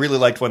there because I really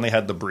liked when they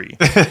had the brie.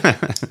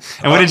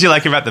 And what did you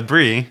like about the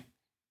brie?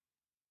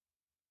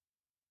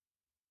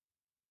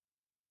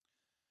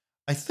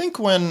 I think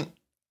when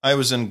I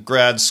was in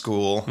grad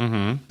school,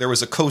 there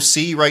was a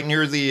Co-C right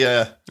near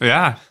the...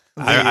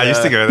 I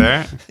used to go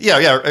there.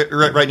 Yeah,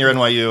 right near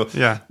NYU.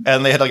 Yeah.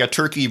 And they had like a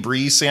turkey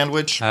brie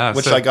sandwich,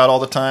 which I got all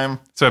the time.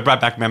 So it brought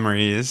back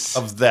memories.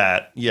 Of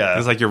that, yeah. It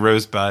was like your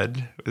rosebud.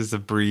 It was the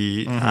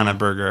brie on a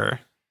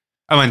burger.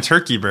 Oh, and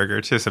turkey burger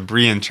too. So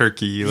brie and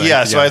turkey.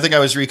 So I think I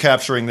was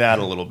recapturing that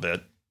a little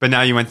bit. But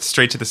now you went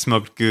straight to the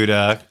smoked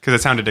Gouda because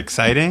it sounded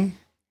exciting?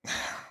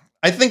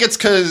 I think it's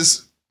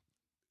because...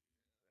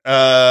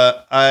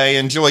 I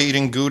enjoy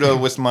eating Gouda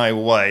with my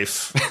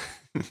wife,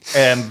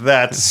 and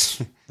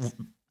that's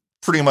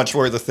pretty much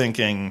where the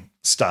thinking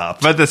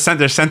stopped. But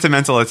there's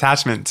sentimental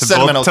attachment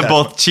to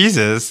both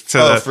cheeses.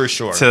 For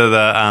sure. To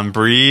the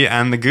brie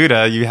and the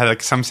Gouda, you had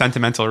like some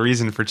sentimental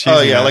reason for choosing.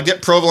 Oh yeah, like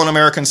get provolone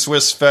American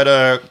Swiss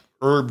feta,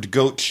 herbed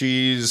goat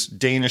cheese,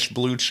 Danish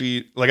blue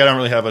cheese. Like I don't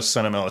really have a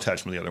sentimental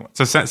attachment to the other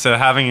one. So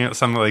having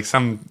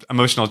some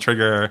emotional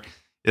trigger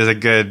is a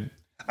good.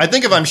 I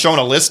think if I'm shown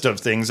a list of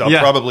things, I'll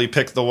probably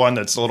pick the one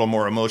that's a little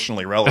more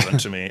emotionally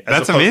relevant to me.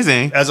 That's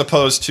amazing. As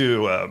opposed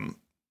to,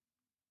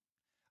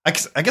 I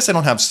guess I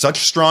don't have such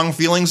strong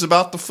feelings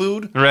about the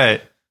food.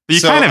 Right. But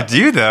you kind of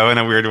do, though, in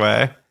a weird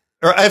way.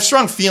 Or I have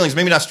strong feelings,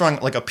 maybe not strong,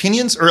 like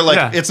opinions, or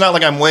like it's not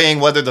like I'm weighing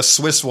whether the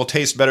Swiss will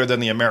taste better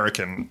than the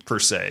American, per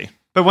se.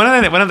 But one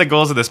of the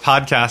goals of this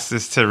podcast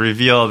is to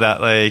reveal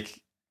that, like,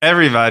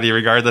 everybody,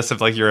 regardless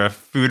of like you're a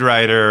food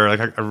writer or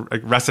like a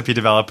recipe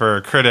developer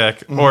or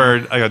critic or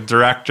like a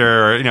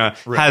director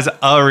or has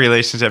a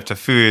relationship to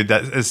food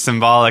that is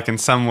symbolic in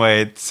some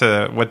way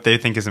to what they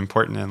think is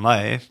important in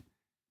life.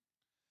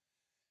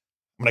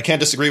 I mean, I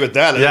can't disagree with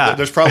that. Yeah.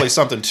 There's probably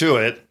something to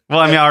it. Well,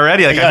 I mean,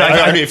 already, like,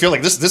 I feel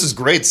like this is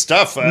great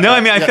stuff.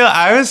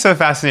 I was so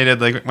fascinated,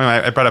 like when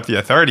I brought up the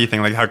authority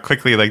thing, like how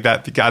quickly like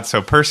that got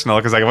so personal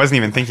because like I wasn't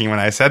even thinking when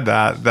I said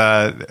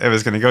that it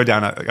was going to go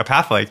down a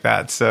path like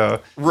that.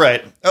 So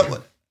right,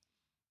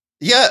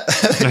 yeah.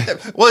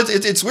 Well,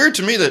 it's weird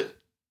to me that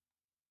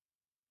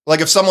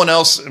like if someone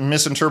else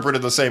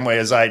misinterpreted the same way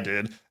as I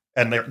did,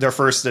 and their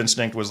first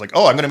instinct was like,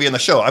 "Oh, I'm going to be in the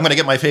show. I'm going to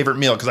get my favorite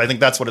meal because I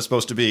think that's what it's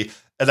supposed to be,"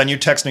 and then you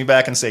text me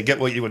back and say, "Get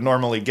what you would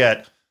normally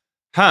get."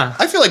 Huh.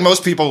 I feel like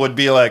most people would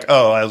be like,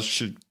 oh, I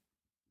should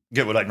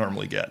get what I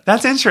normally get.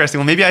 That's interesting.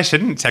 Well, maybe I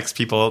shouldn't text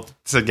people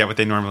to get what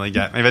they normally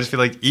get. Maybe I just feel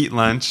like eat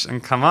lunch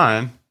and come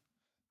on.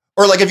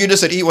 Or like if you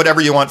just said eat whatever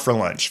you want for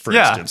lunch, for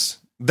instance,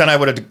 then I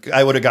would have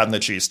gotten the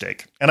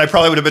cheesesteak. And I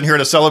probably would have been here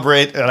to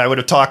celebrate, and I would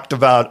have talked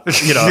about,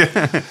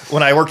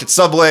 when I worked at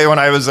Subway when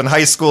I was in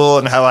high school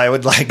and how I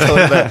would like go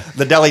to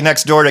the deli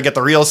next door to get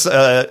the real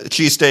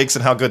cheesesteaks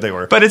and how good they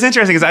were. But it's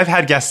interesting because I've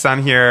had guests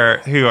on here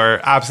who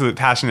are absolute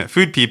passionate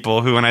food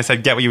people who, when I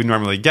said get what you would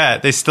normally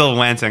get, they still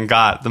went and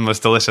got the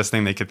most delicious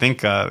thing they could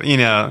think of.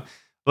 It's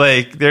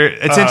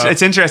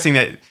interesting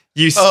that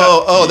you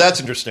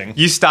that's interesting.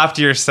 You stopped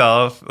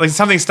yourself, like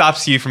something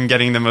stops you from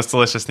getting the most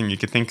delicious thing you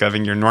could think of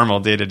in your normal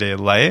day-to-day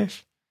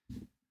life.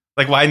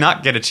 Like, why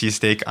not get a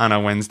cheesesteak on a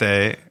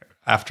Wednesday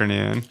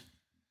afternoon?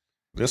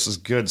 This is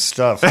good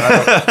stuff.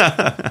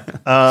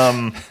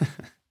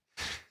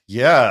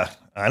 Yeah,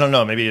 I don't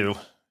know. Maybe you.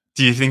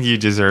 Do you think you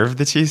deserve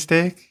the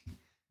cheesesteak?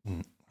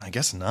 I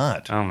guess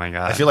not. Oh my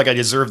God. I feel like I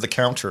deserve the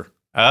counter.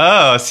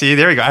 Oh, see,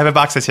 there we go. I have a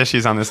box of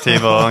tissues on this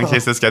table in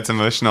case this gets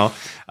emotional.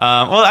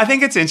 Well, I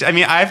think it's interesting. I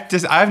mean,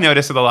 I've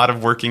noticed with a lot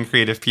of working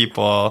creative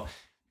people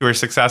who are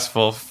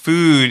successful,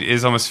 food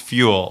is almost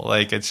fuel.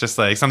 Like it's just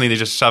like something they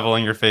just shovel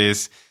in your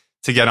face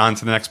to get on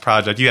to the next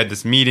project. You had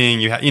this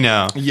meeting,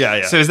 Yeah.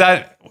 So is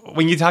that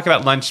when you talk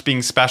about lunch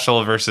being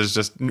special versus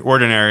just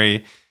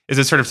ordinary? Is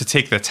it sort of to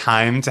take the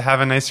time to have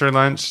a nicer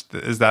lunch?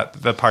 Is that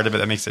the part of it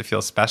that makes it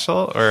feel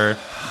special, or?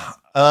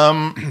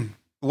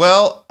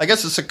 Well, I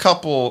guess it's a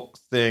couple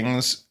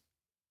things.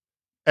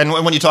 And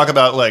when you talk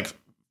about like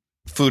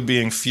food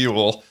being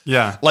fuel,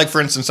 yeah. Like for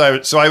instance,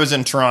 I was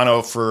in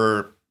Toronto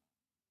for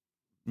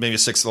maybe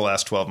 6 of the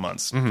last 12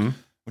 months, which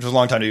was a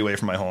long time to be away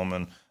from my home,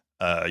 and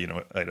I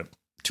had a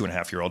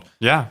 2.5-year-old.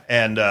 Yeah,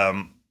 and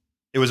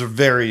it was a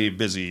very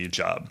busy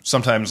job.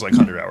 Sometimes like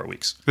 100-hour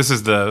weeks. This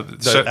is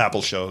the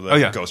Apple show,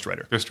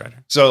 Ghostwriter.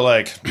 Ghostwriter. So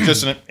like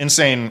just an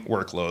insane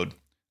workload,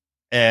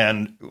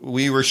 and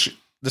we were.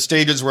 The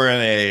stages were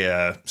in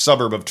a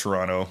suburb of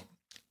Toronto,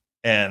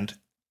 and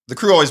the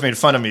crew always made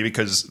fun of me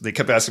because they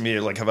kept asking me,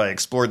 like, have I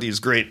explored these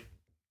great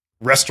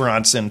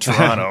restaurants in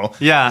Toronto?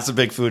 Yeah. It's a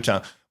big food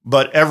town.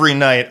 But every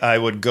night I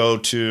would go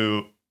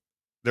to,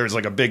 there's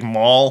like a big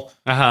mall,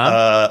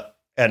 and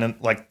in,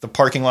 like the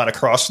parking lot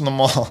across from the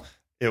mall,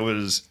 it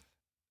was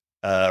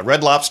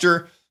Red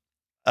Lobster,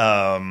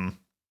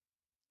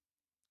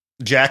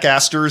 Jack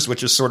Astor's,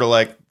 which is sort of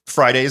like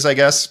Fridays, I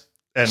guess.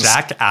 And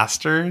Jack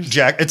Astor's?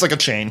 It's like a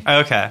chain.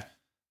 Okay.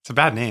 It's a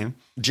bad name.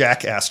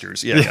 Jack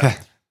Astor's. Yeah.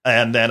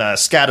 And then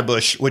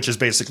Scatterbush, which is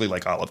basically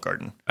like Olive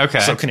Garden. Okay.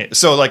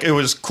 So like it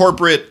was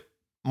corporate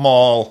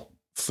mall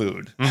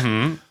food,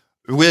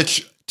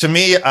 which to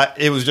me,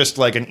 it was just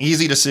like an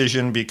easy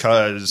decision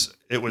because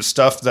it was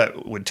stuff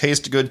that would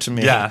taste good to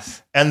me.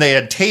 Yes. And they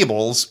had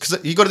tables,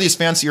 because you go to these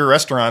fancier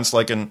restaurants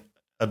like in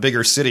a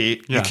bigger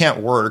city, you can't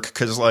work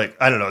because like,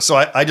 I don't know. So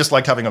I just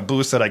liked having a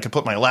booth that I could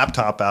put my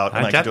laptop out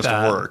and I could just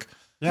work.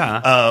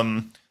 Yeah.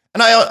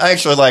 And I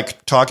actually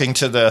like talking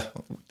to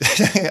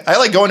I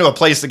like going to a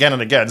place again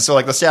and again. So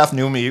like the staff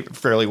knew me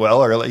fairly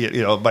well, or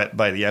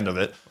by the end of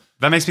it.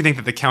 That makes me think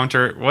that the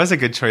counter was a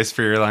good choice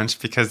for your lunch,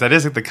 because that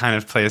is the kind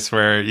of place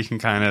where you can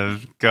kind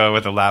of go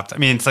with a laptop. I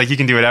mean, it's like you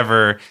can do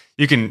whatever.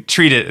 You can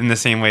treat it in the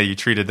same way you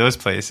treated those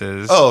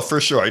places. Oh, for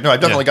sure. No,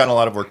 I've definitely gotten a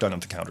lot of work done at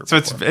the counter. So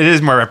it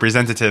is more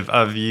representative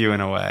of you in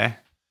a way.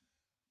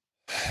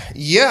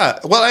 Yeah.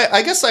 Well,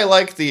 I guess I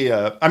like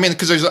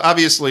because there's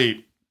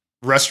obviously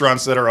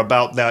restaurants that are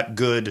about that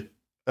good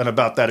and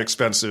about that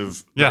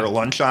expensive that are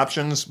lunch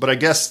options. But I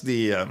guess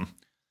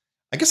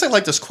I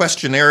like this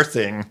questionnaire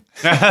thing.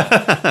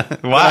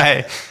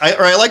 Why?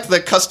 I like the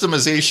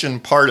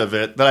customization part of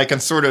it, that I can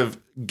sort of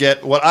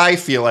get what I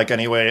feel like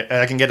anyway, and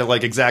I can get it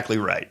like exactly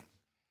right.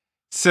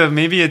 So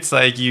maybe it's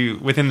like you,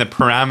 within the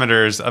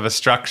parameters of a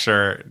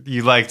structure,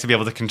 you like to be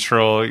able to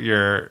control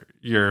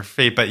your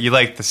fate, but you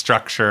like the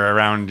structure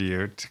around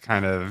you to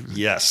kind of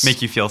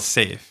make you feel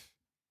safe.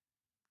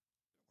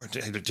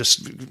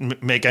 Just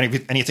make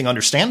anything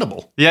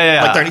understandable.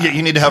 Yeah. Like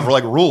you need to have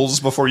like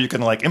rules before you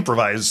can like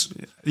improvise.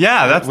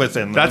 Yeah, that's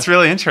that's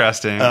really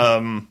interesting.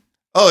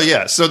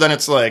 So then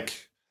it's like,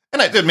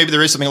 and maybe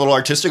there is something a little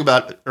artistic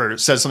about, or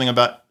says something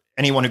about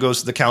anyone who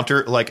goes to the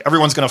counter. Like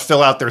everyone's going to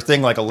fill out their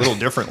thing like a little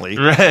differently,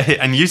 right?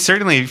 And you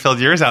certainly filled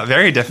yours out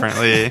very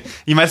differently.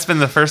 You must have been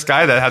the first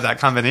guy that had that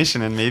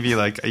combination in maybe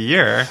like a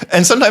year.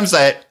 And sometimes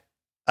I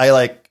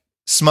like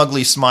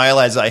smugly smile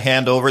as I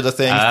hand over the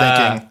thing,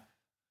 thinking,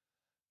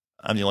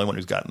 I'm the only one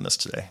who's gotten this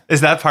today.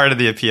 Is that part of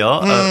the appeal?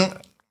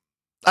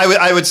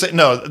 I would say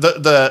no.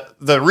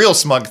 The real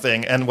smug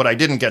thing, and what I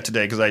didn't get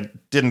today because I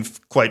didn't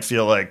quite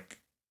feel like,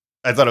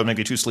 I thought it would make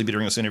me too sleepy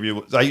during this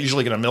interview. I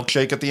usually get a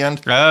milkshake at the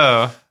end.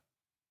 Oh,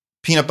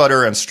 peanut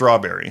butter and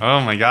strawberry.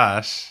 Oh my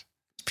gosh,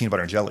 peanut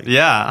butter and jelly.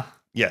 Yeah,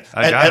 Yeah,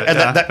 I got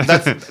it.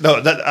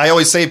 That's I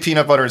always say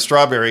peanut butter and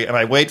strawberry, and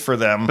I wait for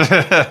them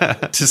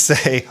to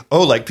say,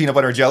 "Oh, like peanut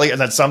butter and jelly," and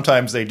then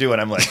sometimes they do,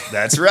 and I'm like,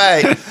 "That's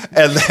right."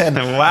 And then,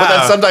 but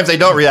then sometimes they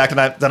don't react,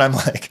 and then I'm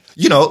like,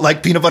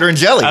 like peanut butter and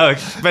jelly. Oh,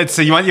 but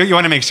so you want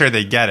to make sure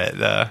they get it,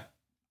 though.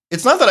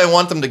 It's not that I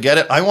want them to get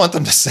it. I want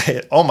them to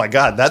say, "Oh my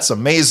God, that's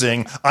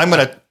amazing." I'm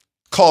gonna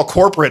call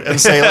corporate and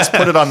say, "Let's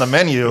put it on the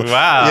menu."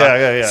 Wow.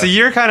 Yeah. So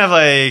you're kind of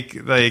like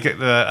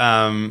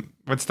the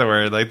what's the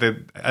word? Like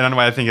I don't know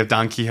why I think of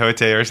Don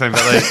Quixote or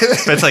something, but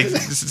it's like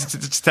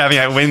just having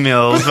at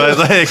windmills. But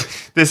like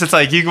this, it's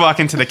like you walk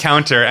into the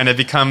counter and it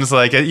becomes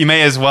like you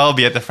may as well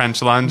be at the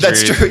French Laundry.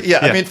 That's true. Yeah.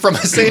 I mean, from a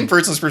sane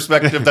person's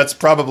perspective, that's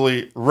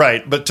probably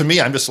right. But to me,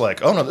 I'm just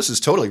like, oh no, this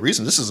is totally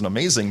reasonable. This is an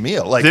amazing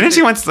meal. Like, didn't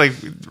you once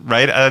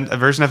write a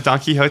version of Don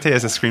Quixote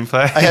as a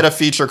screenplay? I had a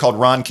feeture called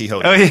Ron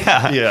Quixote. Oh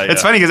yeah.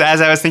 It's funny because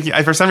as I was thinking,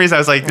 for some reason I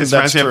was like, this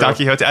reminds me of Don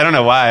Quixote. I don't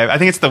know why. I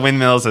think it's the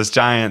windmills as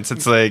giants.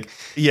 It's like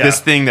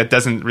this thing that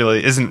isn't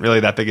really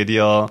that big a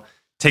deal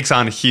takes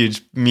on a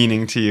huge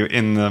meaning to you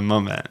in the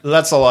moment.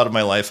 That's a lot of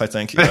my life, I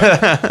think.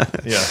 Yeah.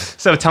 Yeah.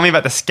 So tell me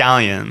about the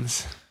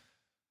scallions.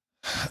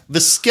 The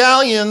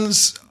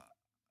scallions,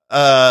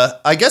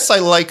 I guess I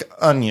like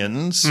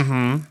onions.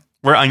 Mm-hmm.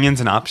 Were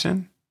onions an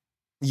option?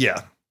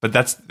 Yeah. But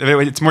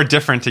it's more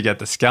different to get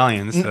the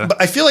scallions. So.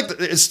 But I feel like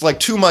it's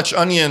like too much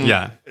onion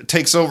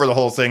takes over the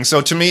whole thing.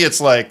 So to me, it's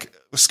like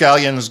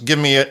scallions, give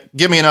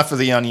me enough of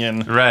the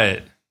onion.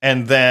 Right.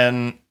 And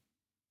then...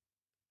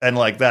 And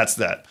like, that's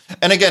that.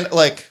 And again,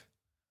 like,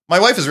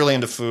 my wife is really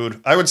into food.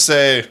 I would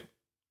say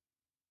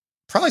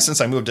probably since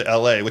I moved to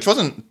LA, which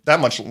wasn't that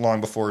much long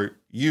before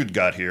you'd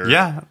got here.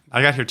 Yeah.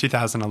 I got here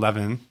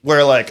 2011.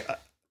 Where like,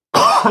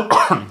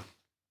 I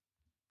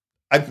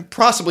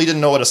possibly didn't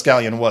know what a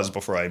scallion was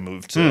before I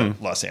moved to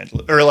Los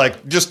Angeles. Or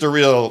like, just a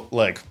real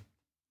like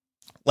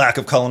lack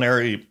of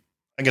culinary,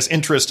 I guess,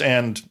 interest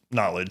and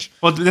knowledge.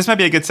 Well, this might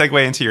be a good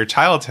segue into your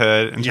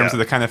childhood in terms of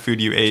the kind of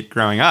food you ate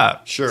growing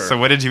up. Sure. So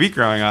what did you eat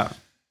growing up?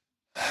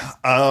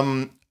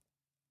 I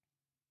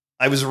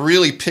was a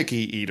really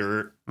picky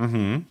eater,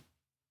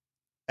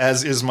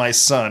 as is my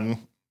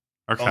son.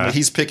 Okay. Only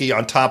he's picky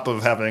on top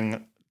of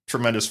having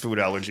tremendous food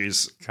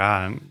allergies.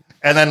 God.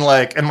 And then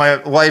and my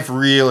wife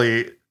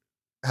really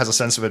has a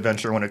sense of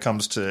adventure when it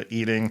comes to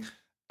eating.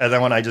 And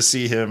then when I just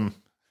see him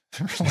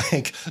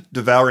like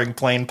devouring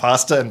plain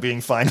pasta and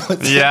being fine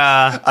with it,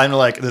 I'm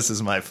like, this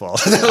is my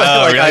fault.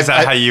 Really? Is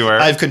that how you were?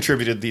 I've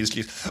contributed these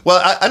genes.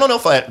 Well, I don't know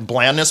if I had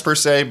blandness per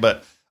se,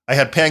 but I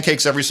had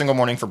pancakes every single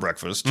morning for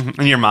breakfast. Mm-hmm.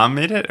 And your mom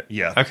made it?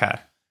 Yeah. Okay.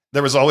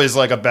 There was always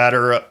like a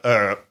batter,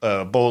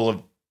 a bowl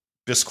of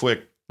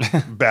Bisquick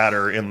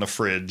batter in the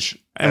fridge.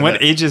 And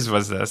what ages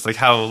was this? Like,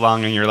 how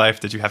long in your life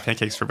did you have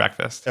pancakes for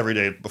breakfast? Every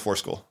day before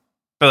school.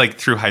 But like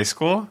through high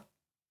school?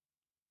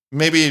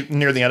 Maybe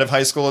near the end of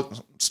high school, it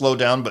slowed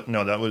down, but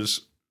no, that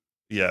was,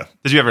 yeah.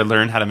 Did you ever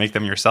learn how to make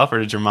them yourself, or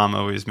did your mom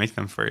always make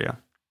them for you?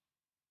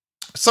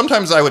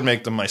 Sometimes I would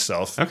make them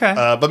myself. Okay.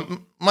 But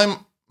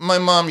my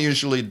mom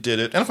usually did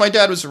it. And if my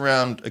dad was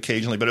around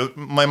occasionally, but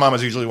my mom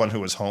was usually the one who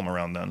was home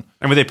around then.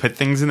 And would they put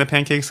things in the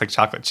pancakes, like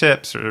chocolate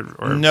chips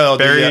or no,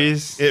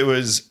 berries? It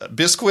was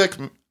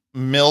Bisquick,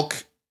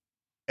 milk,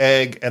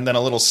 egg, and then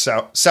a little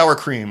sour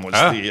cream was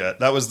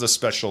that was the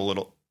special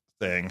little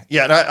thing.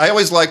 Yeah, and I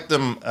always liked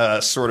them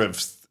sort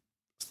of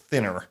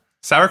thinner.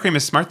 Sour cream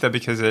is smart, though,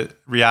 because it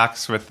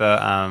reacts with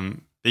the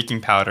baking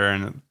powder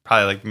and it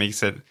probably like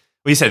makes it...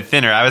 Well, you said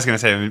thinner. I was going to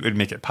say it would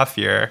make it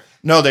puffier.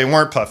 No, they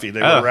weren't puffy.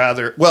 They were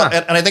rather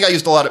and I think we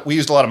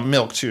used a lot of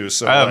milk too.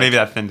 So maybe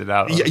that thinned it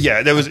out.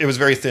 Yeah, it was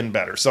very thin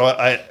batter. So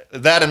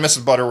that and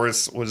Mrs.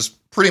 Butterworth was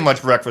pretty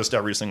much breakfast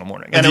every single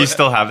morning. And do you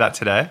still have that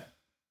today?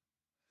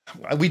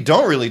 We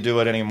don't really do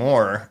it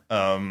anymore.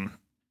 I've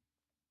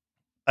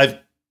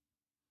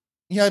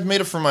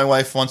made it for my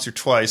wife once or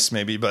twice,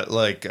 maybe, but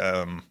like.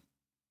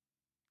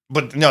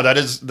 But no,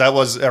 that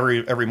was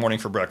every morning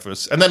for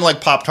breakfast. And then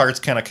like Pop-Tarts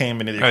kind of came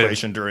into the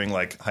equation during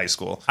like high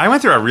school. I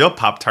went through a real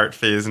Pop-Tart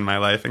phase in my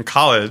life in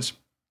college.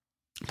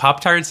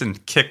 Pop-Tarts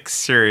and Kix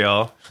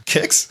cereal.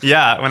 Kix?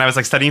 Yeah, when I was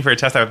like studying for a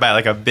test, I would buy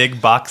like a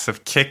big box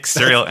of Kix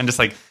cereal and just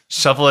like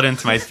shovel it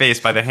into my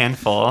face by the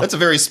handful. That's a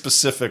very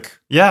specific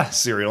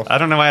cereal. I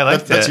don't know why I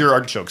liked it. That's your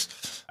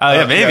artichokes.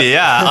 Oh, maybe.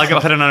 I'll go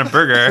put it on a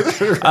burger.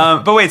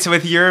 But wait, so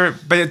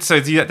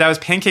that was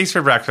pancakes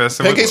for breakfast.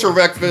 So pancakes for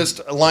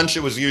breakfast. Lunch, it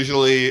was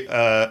usually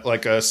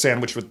like a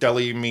sandwich with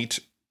deli meat,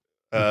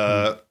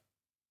 Lebanon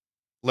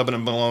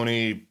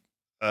bologna,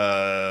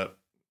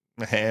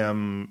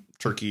 ham,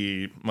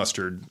 turkey,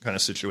 mustard kind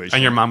of situation.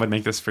 And your mom would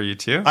make this for you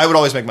too? I would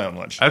always make my own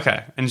lunch.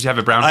 Okay. And did you have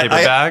a brown paper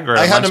bag or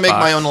a I had lunch to make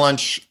box? my own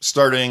lunch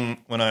starting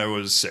when I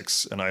was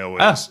 6, and I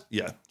always,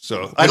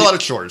 So I had a lot of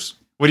chores.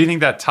 What do you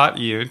think that taught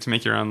you to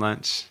make your own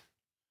lunch?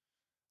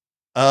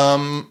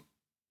 I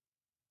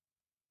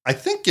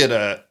think it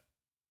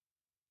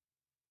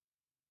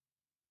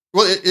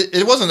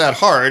wasn't that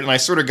hard, and I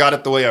sort of got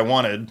it the way I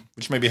wanted,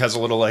 which maybe has a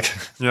little like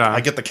I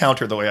get the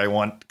counter the way I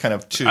want kind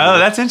of too. Oh,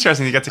 that's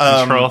interesting. You get to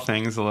control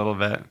things a little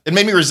bit. It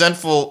made me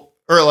resentful,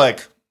 or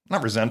like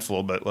not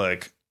resentful, but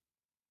like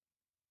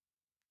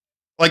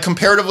like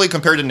comparatively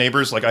compared to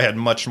neighbors, like I had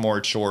much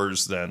more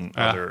chores than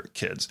other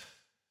kids.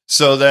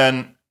 So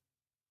then,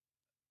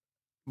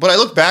 but I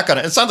look back on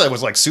it. It's not that it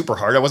was like super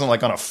hard. I wasn't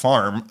like on a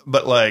farm,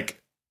 but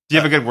like, do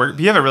you have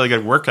a really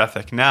good work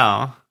ethic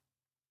now?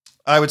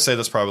 I would say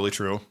that's probably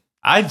true.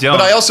 I don't.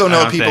 But I also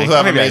know people who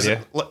have Maybe amazing.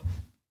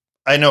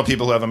 I know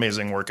people who have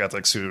amazing work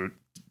ethics who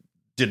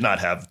did not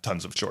have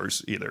tons of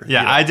chores either.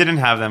 Yeah, I didn't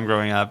have them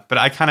growing up, but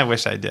I kind of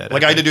wish I did.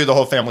 Like I had to do the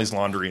whole family's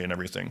laundry and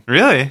everything.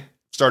 Really?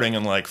 Starting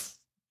in like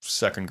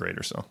second grade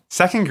or so.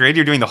 Second grade,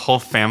 you're doing the whole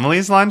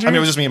family's laundry? I mean, it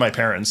was just me and my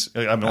parents.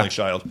 I'm the only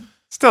child.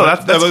 Still,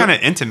 that's kind of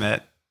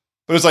intimate.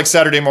 It was like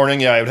Saturday morning.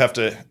 Yeah,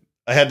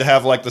 I had to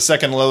have like the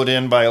second load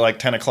in by like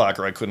 10 o'clock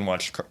or I couldn't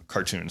watch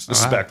cartoons.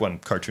 This is back when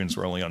cartoons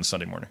were only on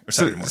Sunday morning or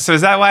Saturday morning. So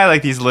is that why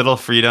like these little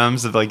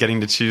freedoms of like getting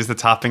to choose the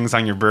toppings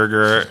on your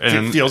burger?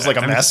 And, it feels like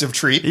a massive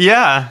treat.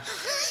 Yeah.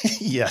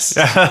 Yes.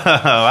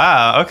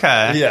 Wow.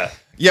 Okay. Yeah.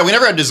 Yeah. We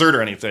never had dessert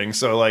or anything.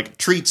 So like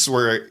treats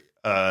were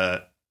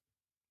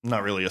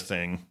not really a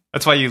thing.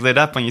 That's why you lit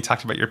up when you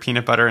talked about your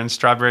peanut butter and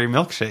strawberry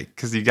milkshake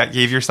because you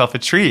gave yourself a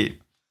treat.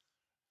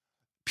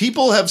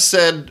 People have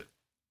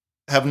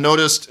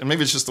noticed, and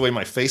maybe it's just the way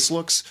my face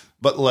looks,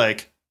 but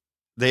like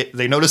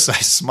they notice I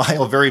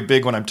smile very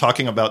big when I'm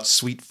talking about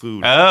sweet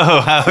food.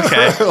 Oh,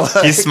 okay.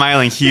 Like, he's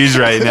smiling huge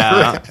right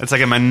now. Right. It's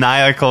like a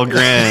maniacal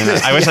grin.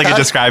 I wish I could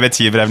describe it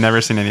to you, but I've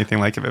never seen anything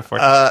like it before.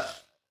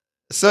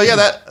 So yeah,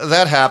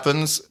 that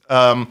happens.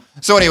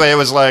 So anyway, it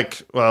was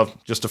like, well,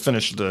 just to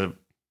finish the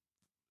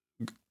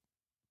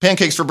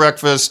pancakes for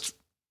breakfast,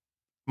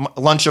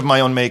 lunch of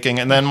my own making,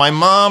 and then my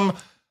mom,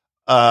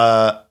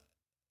 it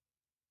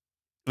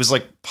was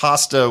like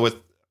pasta with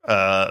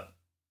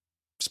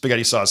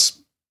spaghetti sauce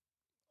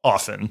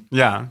often.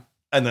 Yeah.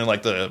 And then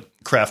like the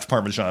Kraft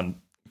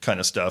Parmesan kind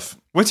of stuff.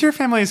 What's your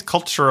family's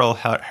cultural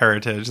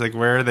heritage? Like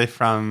where are they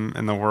from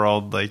in the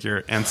world? Like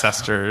your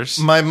ancestors?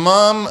 My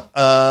mom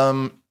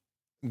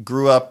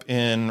grew up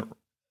in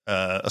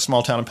a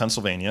small town in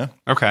Pennsylvania.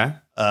 Okay.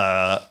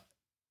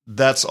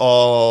 That's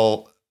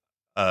all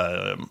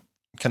kind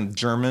of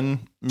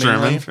German.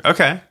 Mainly. German?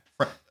 Okay.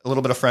 A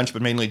little bit of French,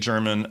 but mainly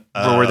German.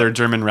 Were there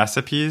German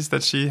recipes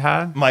that she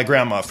had? My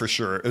grandma, for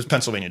sure. It was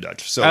Pennsylvania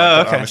Dutch. So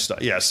okay.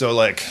 Yeah, so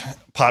like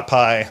pot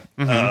pie,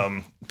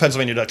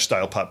 Pennsylvania Dutch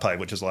style pot pie,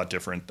 which is a lot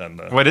different than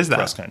the what is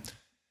that kind.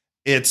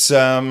 It's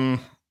kind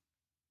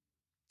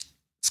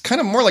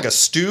of more like a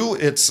stew.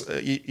 It's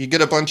you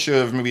get a bunch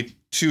of maybe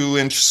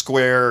 2-inch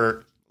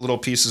square little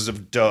pieces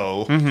of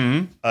dough.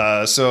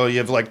 Mm-hmm. So you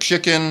have like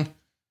chicken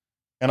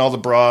and all the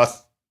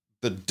broth,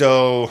 the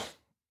dough.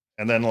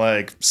 And then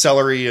like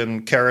celery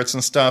and carrots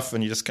and stuff,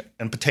 and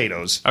and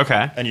potatoes.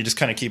 Okay. And you just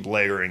kind of keep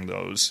layering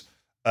those.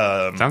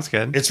 Sounds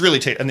good. It's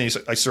really and then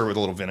I serve it with a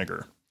little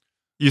vinegar.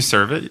 You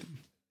serve it,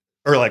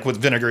 or like with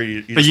vinegar.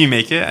 You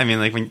make it. I mean,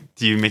 like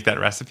do you make that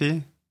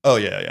recipe? Oh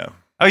yeah.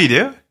 Oh, you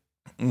do?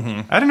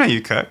 Mm-hmm. I didn't know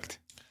you cooked.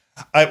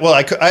 I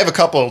have a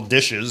couple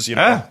dishes, you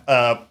know.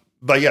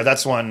 But yeah,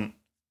 that's one.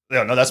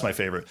 Yeah, no, that's my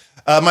favorite.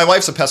 My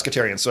wife's a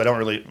pescatarian, so I don't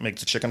really make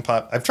the chicken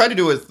pot. I've tried to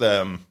do it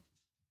with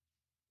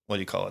what do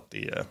you call it?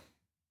 The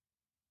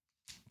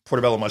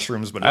portobello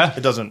mushrooms, but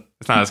it doesn't.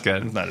 It's not as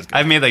good. It's not as good.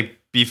 I've made like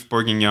beef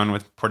bourguignon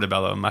with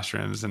portobello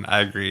mushrooms, and I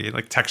agree.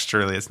 Like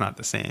texturally, it's not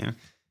the same.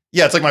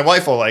 Yeah, it's like my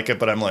wife will like it,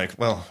 but I'm like,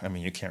 well, I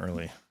mean, you can't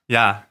really.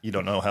 Yeah, you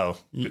don't know how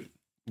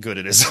good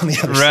it is on the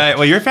other side. Right.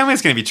 Well, your family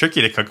is going to be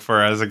tricky to cook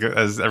for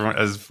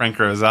as Frank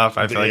grows up.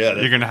 I feel like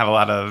you're going to have a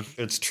lot of.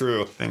 It's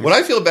true. Things. What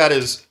I feel bad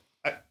is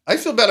I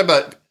feel bad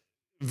about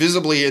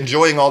visibly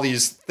enjoying all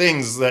these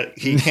things that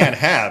he can't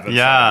have.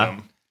 Yeah.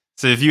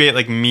 So if you ate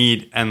like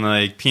meat and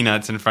like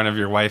peanuts in front of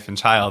your wife and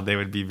child, they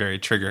would be very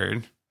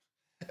triggered.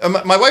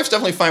 My wife's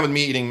definitely fine with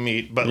me eating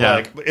meat, but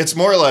like it's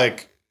more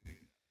like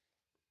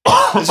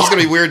this is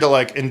gonna be weird to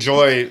like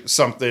enjoy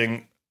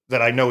something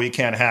that I know he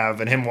can't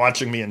have, and him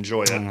watching me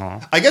enjoy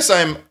it. I guess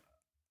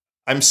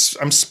I'm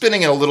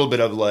spinning it a little bit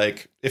of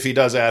like if he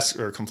does ask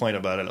or complain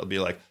about it, it'll be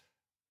like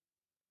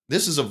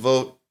this is a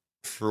vote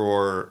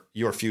for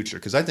your future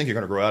because I think you're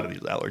going to grow out of these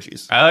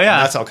allergies. Oh yeah,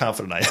 and that's how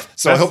confident I am.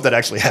 So I hope that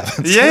actually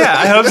happens. Yeah,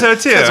 I hope so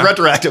too. It's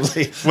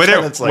retroactively. What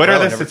are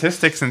the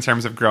statistics in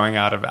terms of growing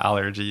out of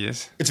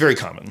allergies? It's very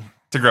common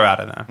to grow out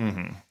of them.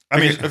 Mm-hmm. I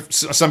mean,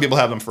 some people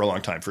have them for a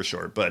long time for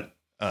sure, but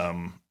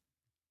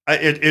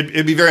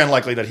it'd be very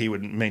unlikely that he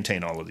would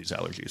maintain all of these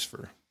allergies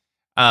for.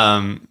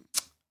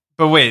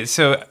 But wait,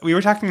 so we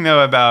were talking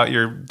though about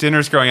your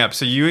dinners growing up.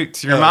 So your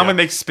mom would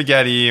make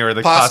spaghetti or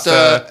the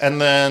pasta,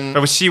 and then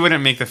but she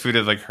wouldn't make the food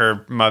of like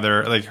her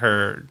mother, like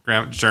her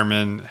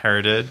German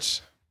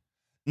heritage.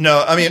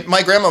 No, I mean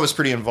my grandma was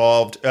pretty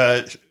involved.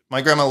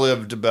 My grandma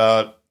lived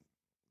about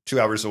 2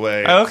 hours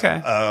away. Oh,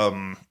 okay.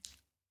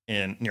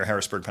 Near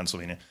Harrisburg,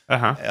 Pennsylvania,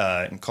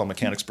 called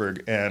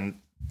Mechanicsburg, and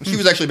she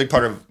was actually a big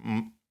part of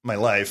my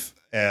life,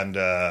 and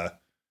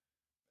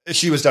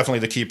she was definitely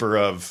the keeper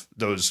of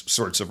those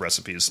sorts of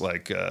recipes,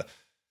 like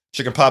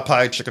chicken pot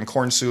pie, chicken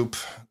corn soup.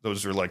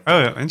 Those were like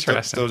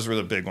interesting. Those were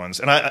the big ones,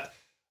 and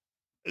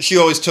she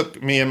always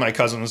took me and my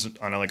cousins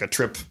on like a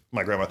trip.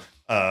 My grandma,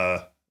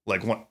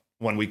 like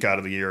one week out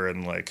of the year,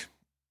 and like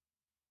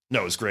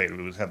No, it was great.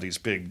 We would have these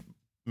big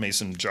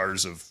mason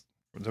jars of,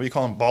 what do you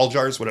call them? Ball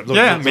jars? Whatever.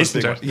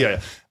 Mason jars.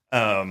 Yeah.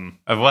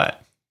 Of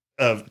what?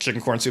 Of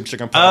chicken corn soup,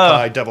 chicken pot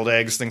pie, deviled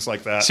eggs, things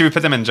like that. Should we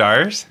put them in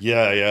jars?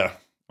 Yeah.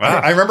 Wow.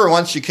 I remember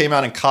once she came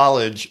out in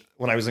college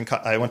when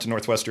I went to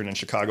Northwestern in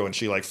Chicago, and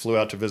she like flew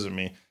out to visit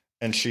me,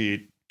 and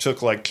she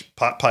took like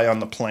pot pie on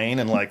the plane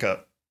and like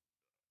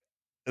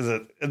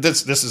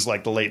this is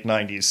like the late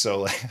 90s,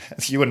 so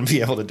like you wouldn't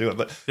be able to do it,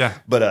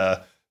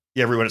 but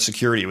everyone at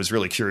security was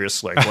really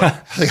curious, like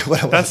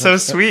what That's so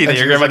sweet.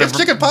 Your grandmother, it's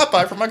chicken pot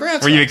pie from my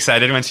grandson. Were you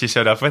excited when she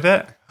showed up with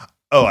it?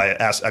 Oh,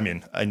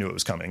 I knew it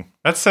was coming.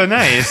 That's so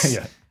nice.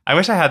 Yeah. I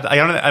wish I had.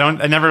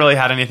 I never really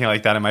had anything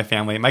like that in my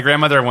family. My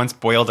grandmother once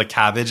boiled a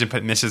cabbage and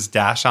put Mrs.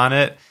 Dash on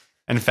it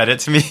and fed it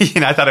to me,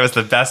 and I thought it was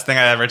the best thing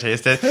I ever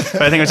tasted.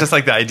 But I think it was just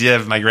like the idea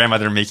of my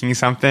grandmother making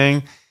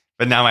something.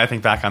 But now when I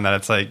think back on that,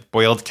 it's like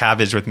boiled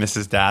cabbage with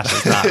Mrs. Dash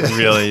is not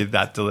really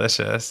that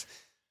delicious.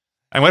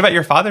 And what about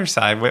your father's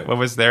side? What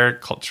was their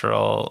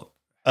cultural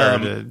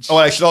heritage?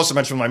 I should also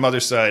mention my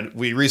mother's side.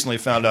 We recently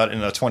found out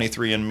in a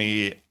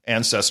 23andMe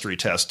ancestry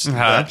test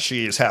that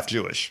she is half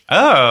Jewish.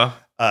 Oh.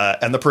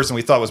 And the person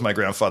we thought was my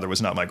grandfather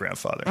was not my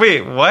grandfather.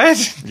 Wait,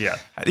 what? Yeah.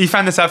 You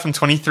found this out from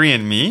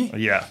 23andMe?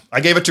 Yeah.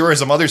 I gave it to her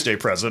as a Mother's Day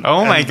present.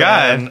 Oh, my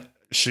God. And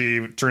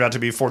she turned out to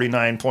be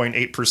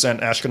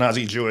 49.8%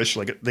 Ashkenazi Jewish.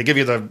 Like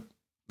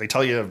they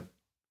tell you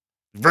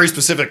very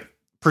specific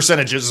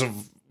percentages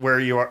of where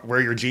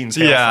your genes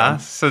came from.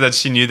 So that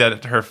she knew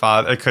that her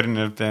father, it couldn't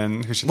have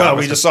been who she thought. Well,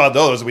 we just saw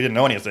those. We didn't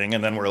know anything.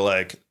 And then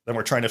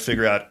we're trying to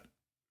figure out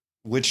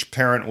which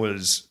parent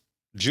was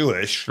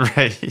Jewish,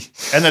 right?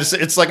 And then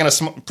it's like in a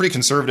pretty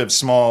conservative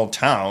small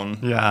town,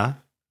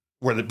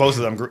 where both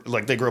of them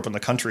they grew up in the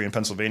country in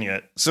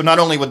Pennsylvania. So not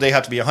only would they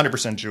have to be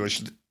 100%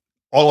 Jewish,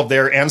 all of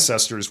their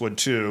ancestors would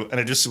too.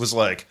 And it just was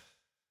like,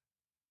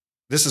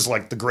 this is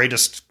like the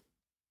greatest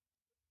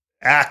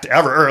act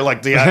ever, or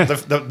like they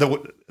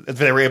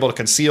were able to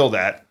conceal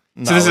that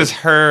knowledge. So this is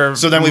her.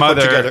 So then we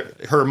mother. put together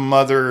her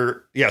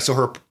mother. Yeah. So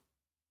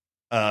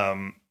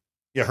her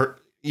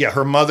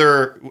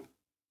mother.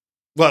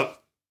 Well.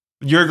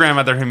 Your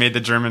grandmother who made the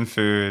German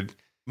food.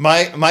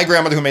 My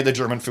grandmother who made the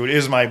German food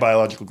is my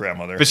biological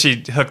grandmother. But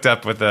she hooked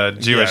up with a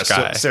Jewish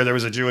guy. So there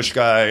was a Jewish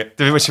guy.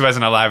 She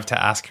wasn't alive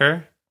to ask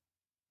her?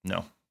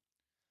 No.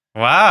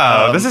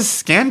 Wow, this is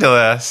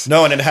scandalous.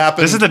 No, and it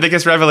happened. This is the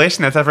biggest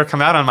revelation that's ever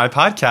come out on my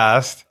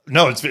podcast.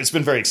 No, it's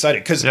been very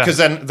exciting. Because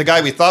then the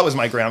guy we thought was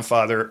my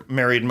grandfather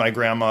married my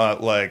grandma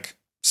like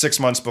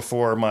 6 months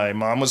before my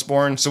mom was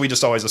born. So we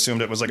just always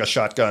assumed it was like a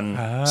shotgun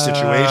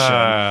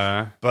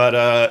situation.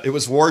 But it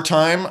was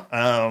wartime.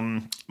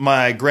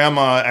 My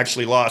grandma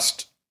actually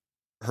lost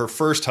her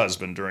first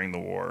husband during the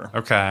war.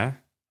 Okay.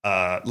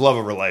 Love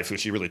of her life, who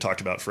she really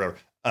talked about forever.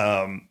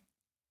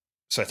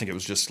 So I think it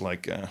was just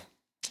like a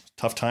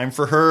tough time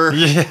for her.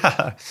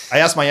 Yeah. I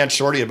asked my Aunt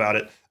Shorty about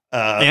it.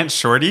 Aunt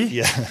Shorty?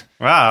 Yeah.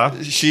 Wow.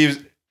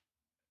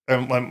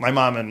 My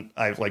mom and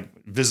I like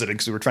visited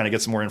because we were trying to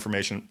get some more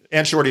information.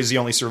 Aunt Shorty is the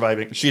only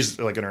surviving. She's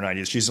like in her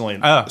 90s. She's the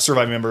only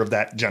surviving member of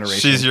that generation.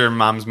 She's your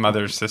mom's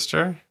mother's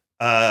sister?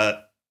 My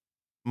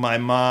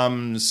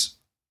mom's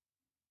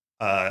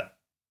aunt.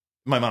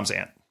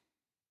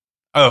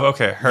 Oh,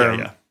 okay. Her.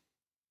 Yeah.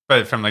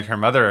 But from like her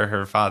mother or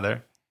her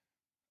father?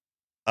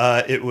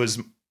 It's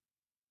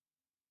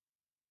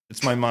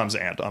my mom's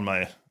aunt on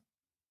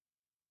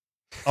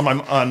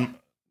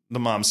the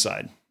mom's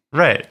side.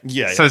 Right.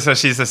 Yeah. So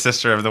she's the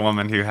sister of the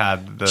woman who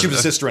had She was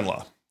a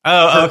sister-in-law.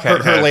 Oh, okay.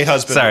 Her late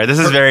husband. Sorry, this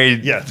is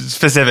very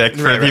specific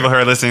for people who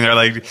are listening. They're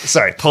like,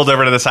 pulled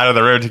over to the side of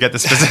the road to get the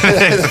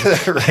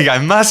specifics. Like, I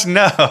must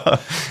know.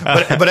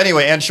 But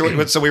anyway, Aunt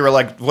Shorty, so we were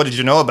like, what did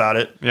you know about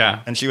it?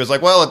 Yeah. And she was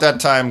like, well, at that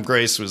time,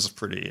 Grace was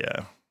pretty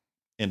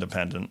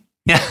independent.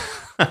 Yeah.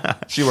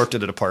 She worked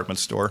at a department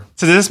store.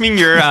 So does this mean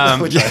you're?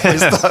 Which I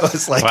always thought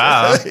was like,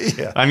 wow.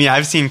 Yeah. I mean,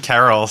 I've seen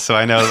Carol, so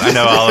I know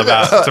all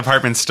about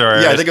department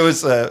stores. Yeah, I think it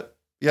was a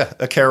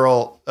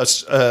Carol, a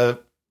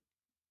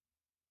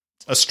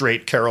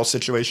straight Carol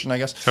situation, I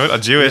guess. So a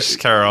Jewish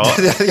Carol.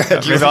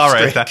 Jewish all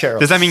right. Carol.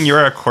 Does that mean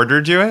you're a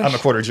quarter Jewish? I'm a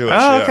quarter Jewish.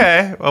 Oh,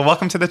 okay. Well,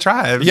 welcome to the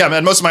tribe. Yeah,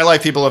 man. Most of my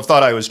life, people have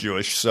thought I was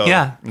Jewish. So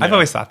I've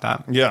always thought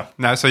that. Yeah.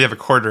 No, so you have a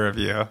quarter of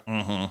you.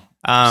 Mm-hmm.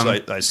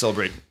 So I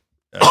celebrate.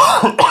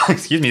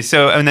 Excuse me.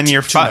 So, and then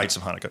your two nights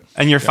of Hanukkah.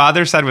 And your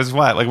father's side was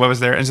what? Like, what was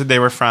their? And so they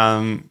were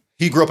from.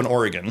 He grew up in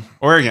Oregon.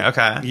 Oregon.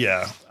 Okay.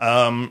 Yeah.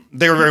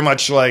 They were very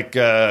much like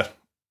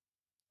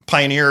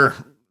pioneer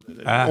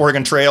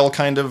Oregon Trail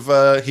kind of.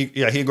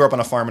 He grew up on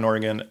a farm in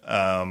Oregon.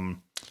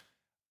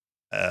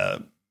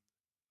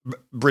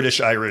 British,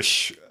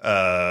 Irish,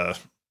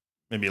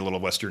 maybe a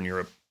little Western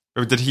Europe.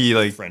 Or did he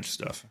like French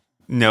stuff?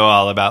 Know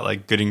all about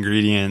like good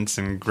ingredients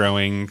and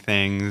growing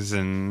things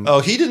and. Oh,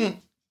 he didn't.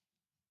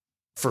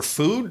 For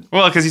food?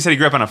 Well, because he said he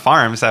grew up on a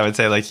farm, so I would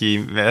say like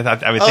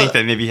I would think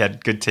that maybe he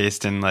had good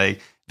taste in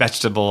like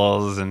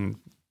vegetables and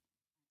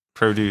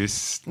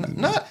produce.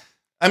 I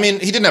mean,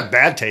 he didn't have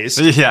bad taste.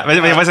 Yeah, but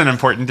it wasn't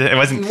important. He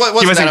wasn't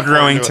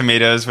growing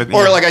tomatoes with.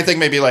 Or like I think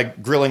maybe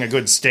like grilling a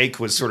good steak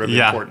was sort of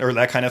important or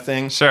that kind of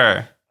thing.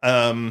 Sure.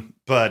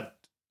 But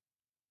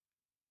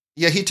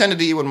Yeah, he tended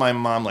to eat what my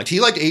mom liked. He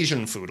liked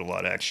Asian food a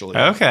lot, actually.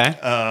 Okay.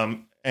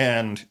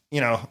 And,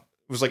 it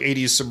was like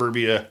 80s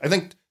suburbia. I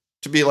think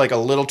to be like a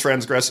little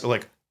transgressive,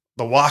 like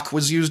the wok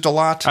was used a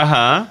lot.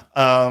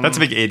 That's a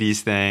big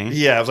 80s thing.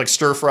 Yeah, it was like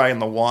stir fry in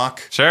the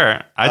wok.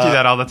 Sure. I do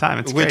that all the time.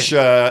 It's which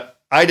great.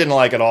 I didn't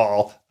like at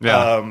all.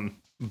 Yeah.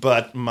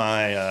 But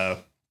my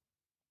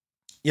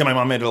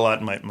mom made it a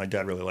lot, and my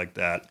dad really liked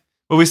that.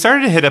 Well, we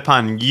started to hit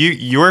upon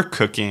your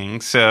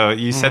cooking. So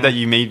you said that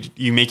you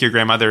make your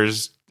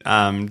grandmother's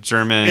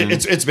German.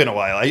 It's been a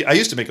while. I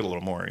used to make it a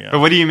little more. Yeah. But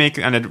what do you make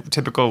on a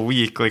typical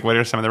week? Like, what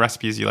are some of the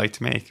recipes you like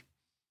to make?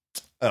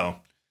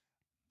 Well,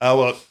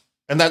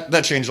 and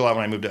that changed a lot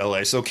when I moved to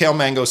LA. So kale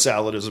mango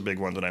salad is a big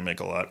one that I make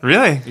a lot.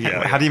 Really?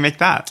 Yeah. How do you make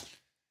that?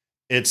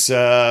 It's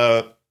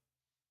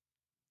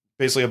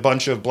basically a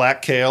bunch of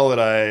black kale that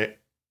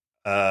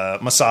I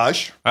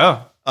massage.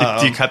 Oh.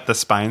 Do you cut the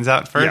spines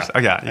out first? Yeah. Oh,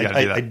 yeah. You got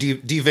to do that. I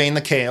devein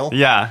the kale.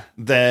 Yeah.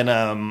 Then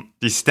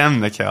destem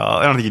the kale.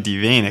 I don't think you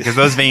devein it because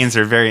those veins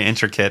are very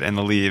intricate in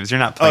the leaves. You're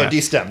not playing.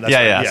 Destem. That's yeah,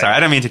 right. yeah. Sorry, I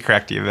don't mean to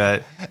correct you,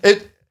 but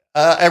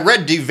I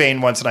read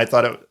devein once and I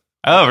thought it.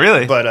 Oh,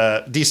 really?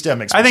 But destem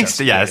makes I think sense.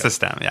 so, yeah, it's the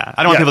stem. Yeah,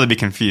 I don't want people to be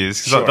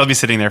confused because they'll be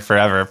sitting there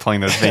forever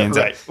pulling those veins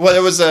right. out. Well,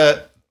 it was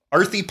a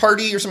Arthi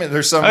party or something.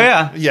 There's some. Oh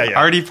yeah, yeah.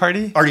 Artie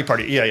party.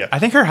 Yeah. I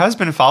think her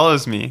husband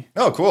follows me.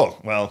 Oh, cool.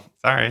 Well,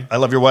 sorry. I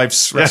love your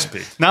wife's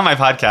recipe. Not my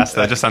podcast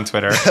though, just on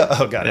Twitter.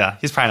 Oh, got it. Yeah,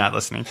 he's probably not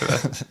listening to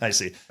this. I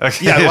see.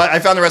 Okay. Yeah, well, I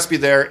found the recipe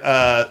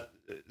there.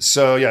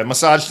 So yeah,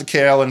 massage the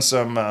kale and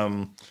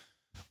some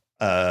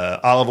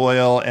olive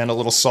oil and a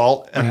little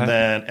salt, and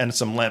then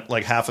some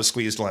like half a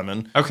squeezed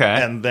lemon. Okay.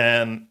 And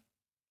then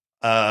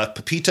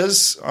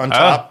pepitas on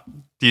top.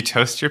 Do you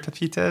toast your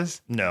pepitas?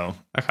 No.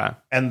 Okay.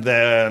 And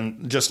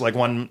then just like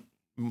one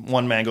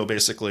mango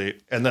basically,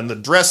 and then the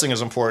dressing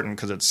is important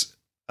because it's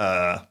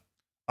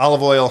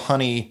olive oil,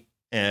 honey,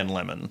 and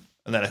lemon,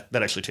 and that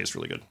actually tastes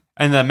really good.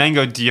 And the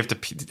mango,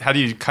 how do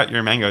you cut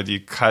your mango? Do you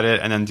cut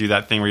it and then do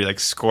that thing where you like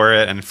score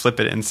it and flip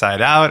it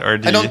inside out, or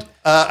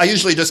I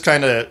usually just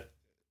kind of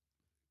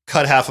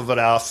cut half of it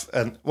off,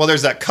 and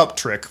there's that cup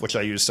trick which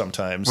I use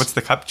sometimes. What's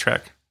the cup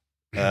trick?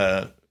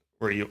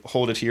 Where you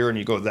hold it here and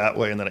you go that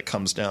way, and then it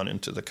comes down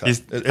into the cup.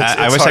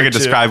 I wish I could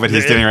describe what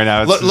he's doing right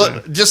now.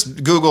 Look,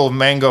 just Google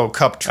mango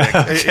cup trick.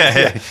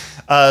 Okay.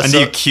 And do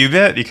you cube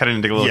it? You cut it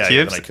into little cubes?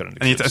 Yeah, then I cut it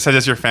into cubes. So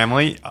does your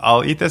family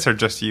all eat this, or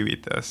just you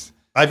eat this?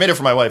 I've made it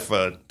for my wife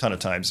a ton of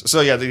times.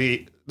 So yeah,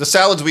 the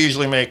salads we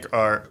usually make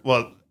are,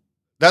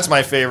 that's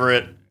my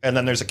favorite. And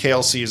then there's a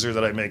kale Caesar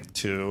that I make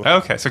too.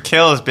 Okay, so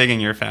kale is big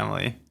in your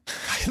family.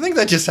 I think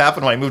that just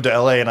happened when I moved to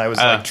LA and I was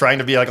like trying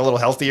to be like a little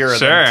healthier, and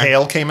then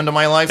kale came into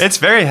my life. It's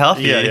very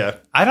healthy. Yeah.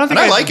 I don't think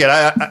I like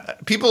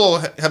it. People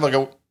have like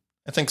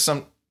I think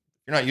you're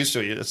not used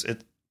to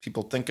it.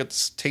 People think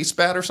it tastes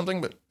bad or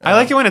something, but I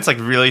like it when it's like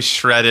really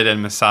shredded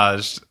and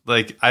massaged.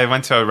 Like I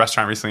went to a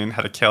restaurant recently and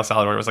had a kale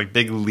salad where it was like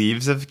big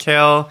leaves of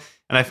kale,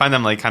 and I find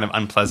them like kind of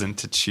unpleasant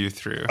to chew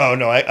through. Oh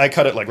no, I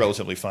cut it like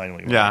relatively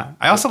finely. Yeah,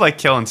 I also like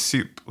kale in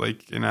soup.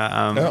 Like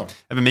I've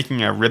been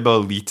making a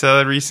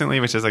ribollita recently,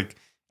 which is like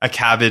a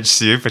cabbage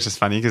soup, which is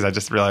funny because I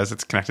just realized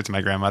it's connected to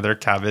my grandmother.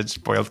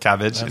 Boiled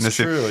cabbage in the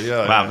soup. True,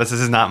 yeah. Wow, this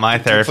is not my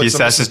therapy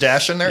session. Put some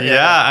dash in there.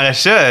 Yeah, and I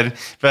should,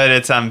 but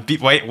it's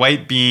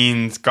white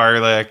beans,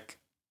 garlic,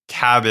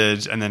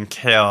 cabbage, and then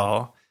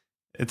kale.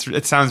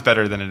 It sounds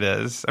better than it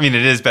is. I mean,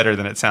 it is better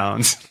than it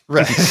sounds.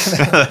 Right.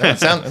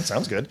 It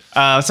sounds good.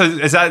 So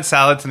is that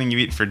salad something you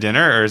eat for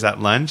dinner, or is that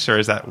lunch, or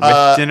is that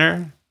with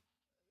dinner?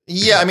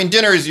 Yeah, I mean,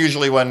 dinner is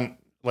usually when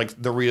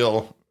like the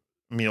real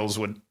meals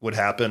would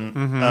happen.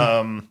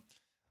 Mm-hmm.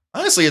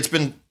 Honestly, it's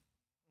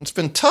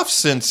been tough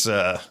since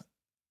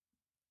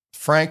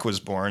Frank was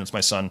born. It's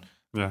my son.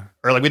 Yeah.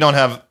 Or like we don't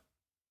have,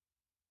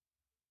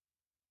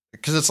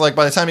 because it's like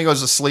by the time he goes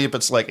to sleep,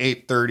 it's like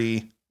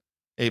 8:30,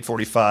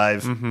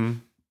 8:45. Mm-hmm.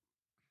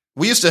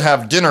 We used to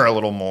have dinner a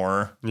little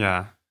more.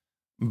 Yeah.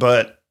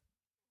 But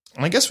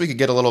I guess we could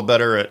get a little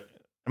better at.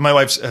 My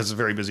wife has a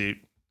very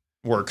busy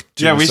work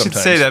too. Yeah, we sometimes.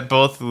 should say that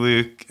both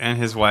Luke and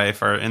his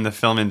wife are in the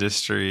film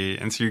industry,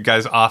 and so you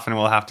guys often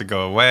will have to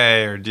go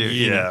away or do.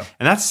 Yeah,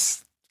 and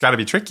that's got to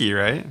be tricky,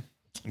 right?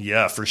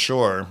 Yeah, for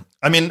sure.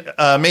 I mean,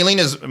 Maylene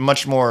is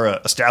much more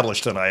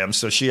established than I am,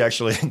 so she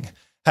actually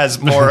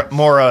has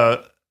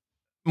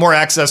more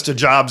access to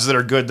jobs that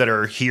are good that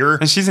are here.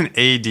 And she's an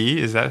AD.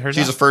 Is that her?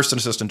 She's job? a first and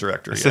assistant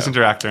director. Assistant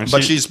director, and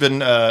she's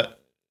been.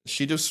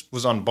 She just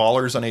was on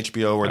Ballers on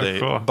HBO, where they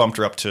bumped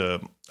her up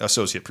to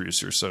associate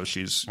producer. So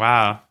she's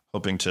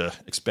hoping to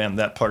expand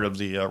that part of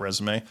the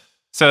resume.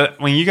 So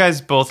when you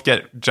guys both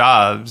get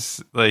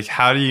jobs, like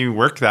how do you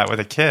work that with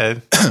a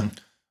kid?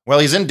 Well,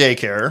 he's in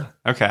daycare.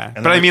 Okay,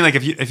 but I mean, like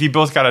if you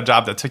both got a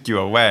job that took you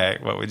away,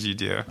 what would you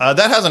do? That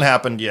hasn't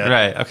happened yet.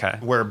 Right. Okay.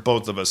 Where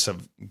both of us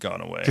have gone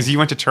away. Because you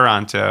went to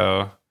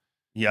Toronto.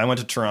 Yeah, I went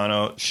to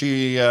Toronto.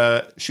 She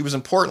was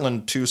in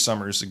Portland 2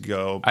 summers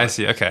ago. I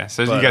see. Okay,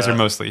 so you guys are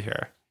mostly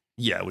here.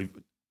 Yeah,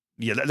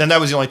 then that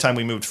was the only time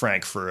we moved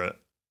Frank for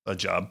a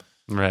job.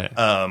 Right.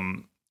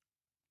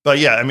 But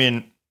yeah, I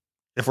mean,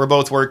 if we're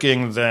both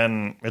working,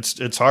 then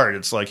it's hard.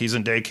 It's like he's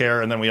in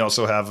daycare, and then we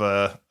also have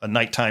a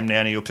nighttime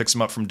nanny who picks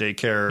him up from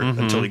daycare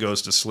until he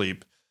goes to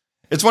sleep.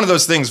 It's one of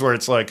those things where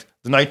it's like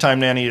the nighttime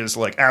nanny is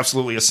like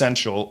absolutely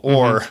essential,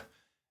 or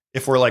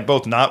if we're like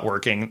both not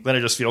working, then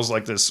it just feels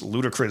like this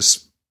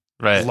ludicrous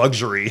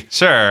luxury.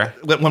 Sure.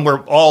 When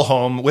we're all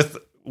home with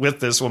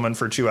this woman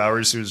for 2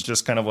 hours who's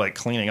just kind of like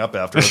cleaning up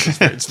after us.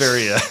 It's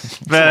very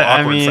but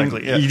awkward, I mean,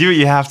 frankly. Yeah. You do what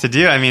you have to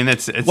do. I mean,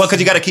 it's well, because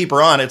you got to keep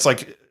her on. It's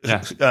like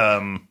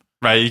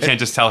right. You can't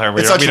just tell her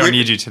we don't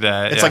need you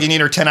today. It's like you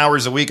need her 10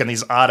 hours a week on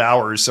these odd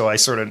hours. So I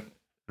sort of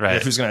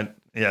who's gonna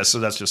so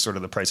that's just sort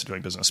of the price of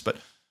doing business. But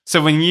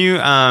so when you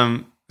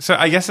so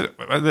I guess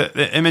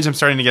the image I'm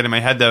starting to get in my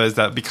head though is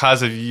that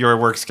because of your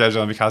work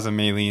schedule and because of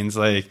Maylene's,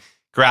 like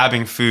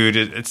grabbing food,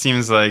 it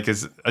seems like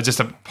is just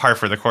a par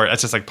for the course.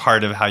 That's just like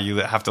part of how you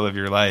have to live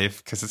your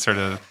life because it's sort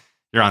of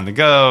you're on the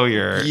go.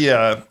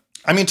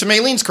 I mean, to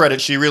Maylene's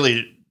credit, she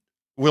really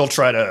will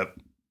try to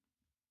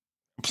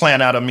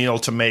plan out a meal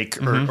to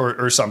make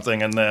or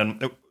something, and then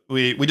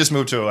we just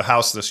moved to a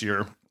house this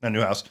year, a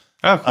new house.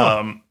 Oh,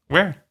 cool.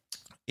 Where?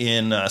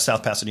 In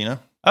South Pasadena.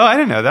 Oh, I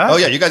didn't know that. Oh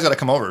yeah, you guys got to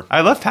come over.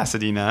 I love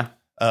Pasadena.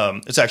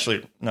 It's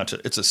actually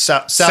it's a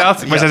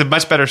south which has a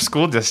much better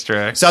school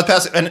district. South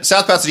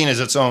Pasadena is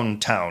its own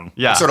town.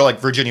 Yeah, it's sort of like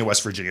Virginia,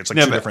 West Virginia. It's like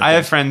two different things. I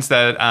have friends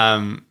that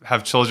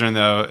have children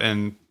though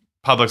in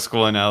public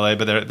school in LA,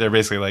 but they're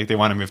basically like they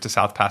want to move to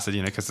South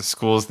Pasadena because the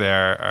schools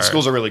there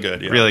are really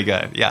good. Yeah. Really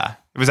good. Yeah.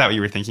 Was that what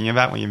you were thinking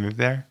about when you moved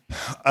there?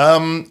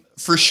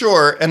 For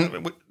sure.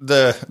 And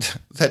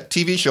that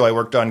TV show I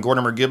worked on,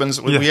 Gordimer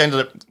Gibbons,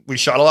 we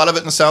shot a lot of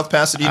it in South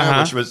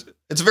Pasadena, which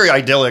it's a very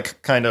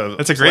idyllic kind of.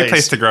 It's a great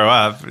place to grow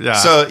up. Yeah.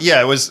 So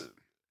yeah, it was.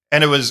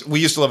 We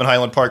used to live in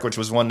Highland Park, which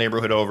was one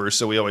neighborhood over.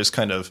 So we always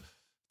kind of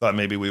thought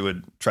maybe we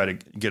would try to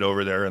get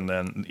over there. And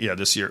then,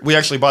 this year we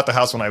actually bought the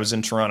house when I was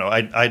in Toronto.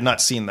 I had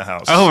not seen the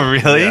house. Oh,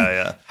 really?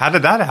 Yeah. How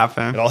did that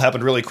happen? It all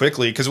happened really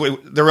quickly because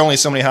there were only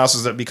so many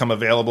houses that become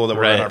available that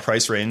were in our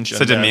price range.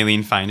 So did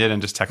Maylene find it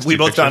and just text We you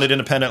both pictures? found it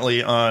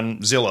independently on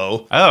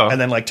Zillow. Oh.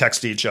 And then like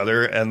text each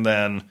other. And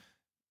then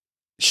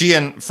she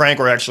and Frank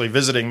were actually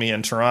visiting me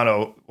in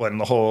Toronto when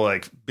the whole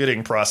like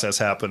bidding process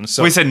happened.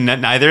 So we said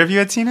neither of you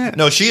had seen it?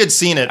 No, she had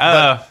seen it.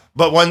 Oh.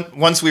 But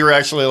once we were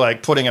actually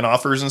like putting in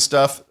offers and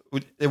stuff,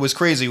 it was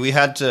crazy. I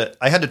had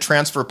to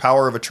transfer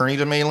power of attorney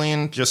to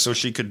Maylene just so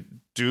she could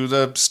do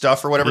the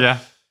stuff or whatever. Yeah.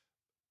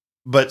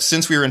 But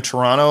since we were in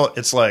Toronto,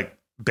 it's like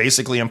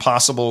basically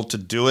impossible to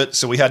do it.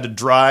 So we had to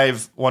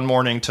drive one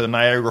morning to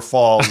Niagara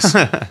Falls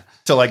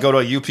to like go to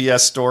a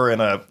UPS store in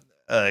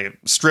a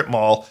strip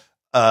mall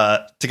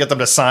to get them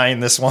to sign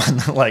this one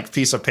like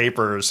piece of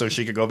paper so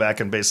she could go back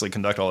and basically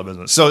conduct all the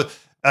business. So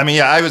I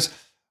mean, I was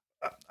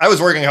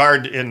working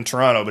hard in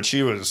Toronto, but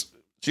she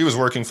was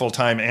working full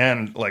time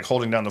and like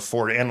holding down the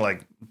fort and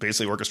like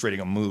basically orchestrating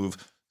a move.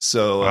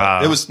 So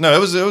it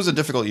was a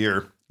difficult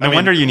year. No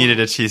wonder you needed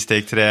a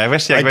cheesesteak today. I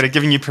wish I would have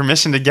given you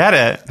permission to get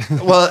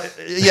it. Well,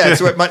 yeah.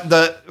 So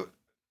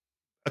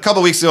a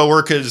couple weeks ago,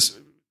 work is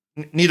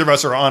neither of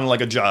us are on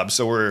like a job,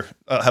 so we're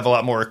have a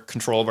lot more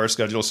control of our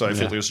schedule. So I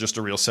feel there's just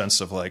a real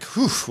sense of like,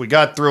 whew, we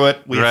got through it.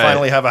 We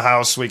finally have a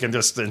house. We can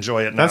just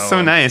enjoy it now. That's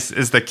so nice.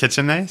 Is the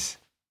kitchen nice?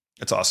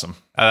 It's awesome.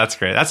 Oh, that's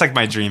great. That's like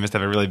my dream is to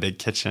have a really big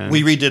kitchen.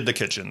 We redid the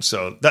kitchen,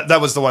 so that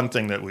was the one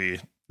thing that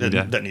we did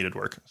that needed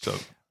work. So,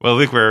 well,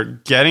 Luke,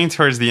 we're getting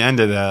towards the end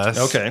of this.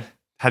 Okay.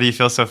 How do you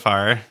feel so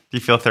far? Do you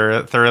feel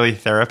thoroughly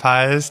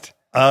therapized?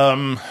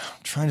 I'm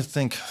trying to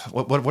think.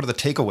 What are the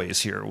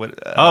takeaways here? Well,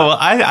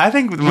 I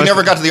think we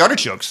never got to the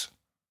artichokes.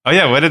 Oh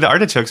yeah, what did the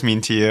artichokes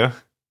mean to you?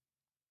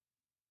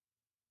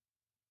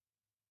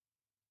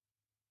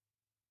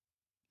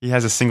 He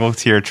has a single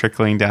tear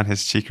trickling down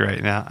his cheek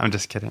right now. I'm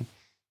just kidding.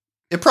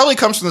 It probably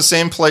comes from the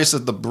same place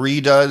that the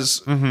brie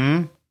does,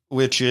 mm-hmm.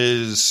 which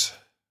is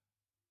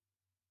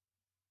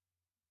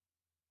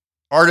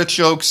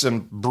artichokes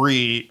and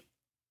brie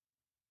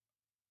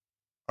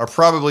are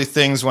probably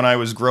things when I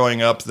was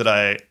growing up that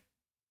I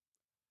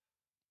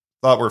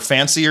thought were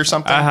fancy or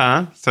something.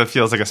 So it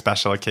feels like a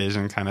special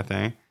occasion kind of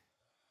thing.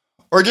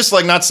 Or just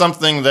like not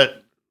something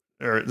that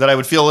I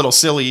would feel a little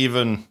silly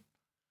even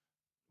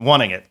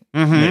wanting it,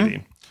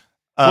 maybe.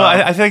 Well,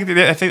 I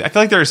feel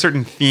like there are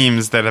certain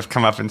themes that have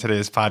come up in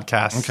today's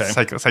podcast.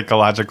 Okay.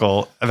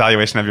 Psychological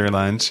evaluation of your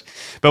lunch,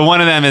 but one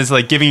of them is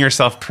like giving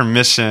yourself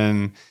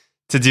permission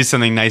to do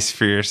something nice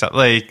for yourself,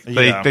 like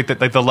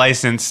the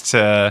license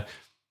to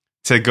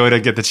go to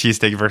get the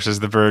cheesesteak versus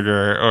the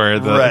burger,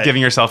 or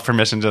giving yourself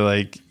permission to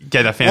like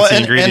get a fancy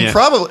ingredient. And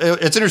probably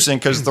it's interesting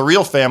because the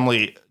real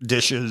family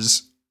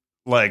dishes,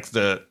 like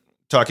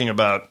talking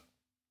about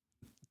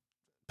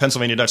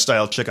Pennsylvania Dutch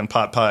style chicken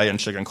pot pie and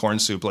chicken corn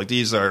soup, like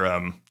these are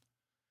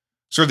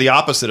sort of the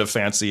opposite of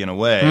fancy in a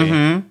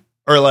way,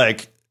 or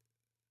like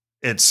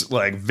it's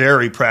like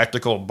very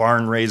practical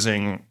barn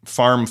raising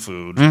farm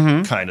food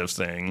kind of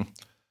thing.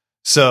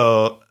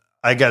 So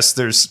I guess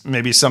there's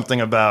maybe something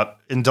about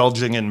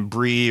indulging in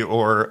brie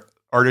or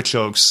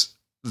artichokes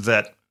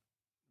that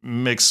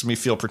makes me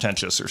feel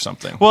pretentious or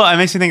something. Well, it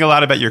makes me think a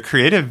lot about your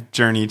creative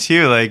journey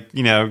too. Like,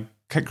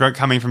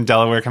 coming from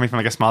Delaware, coming from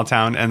like a small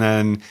town, and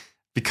then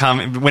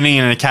winning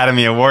an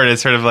Academy Award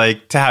is sort of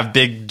like to have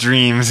big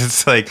dreams.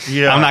 It's like,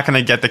 I'm not going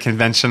to get the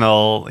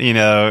conventional,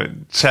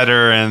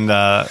 cheddar and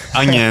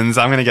onions.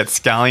 I'm going to get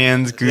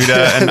scallions,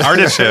 Gouda, and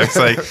artichokes.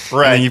 Like,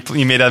 right. And then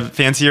you made a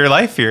fancier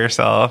life for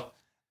yourself.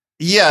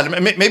 Yeah,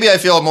 maybe I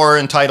feel more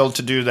entitled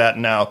to do that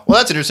now. Well,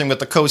 that's interesting with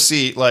the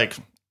co-C, like,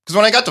 because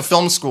when I got to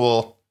film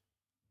school,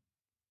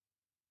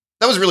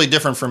 that was really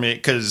different for me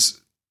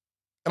because,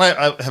 and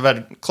I have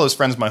had close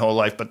friends my whole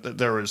life, but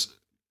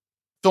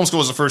film school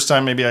was the first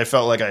time maybe I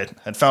felt like I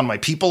had found my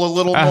people a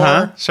little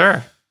more.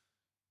 Sure.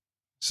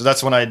 So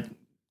that's when I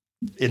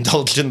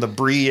indulged in the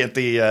brie at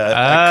the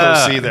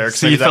co-C there.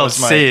 So you felt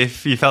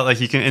safe. You felt like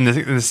you can in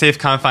the safe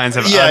confines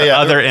of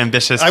other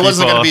ambitious people. I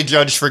wasn't going to be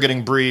judged for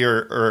getting brie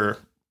or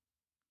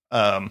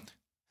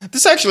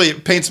this actually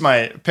paints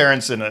my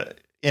parents in an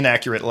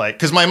inaccurate light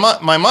because my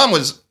mom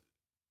was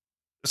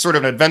sort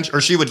of an adventure,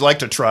 or she would like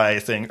to try a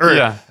thing. Or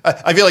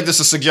I feel like this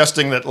is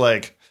suggesting that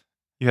like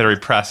you had a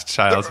repressed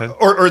childhood,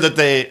 or that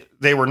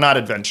they were not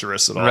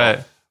adventurous at all.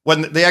 Right.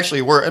 When they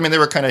actually were. I mean, they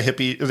were kind of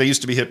hippie. They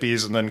used to be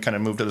hippies and then kind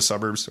of moved to the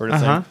suburbs, sort of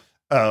thing.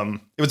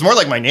 It was more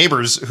like my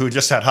neighbors who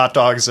just had hot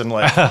dogs and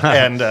like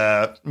and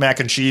mac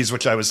and cheese,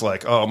 which I was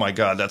like, oh my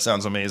god, that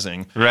sounds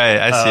amazing. Right,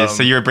 I see.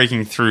 So you were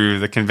breaking through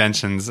the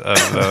conventions of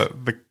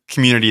the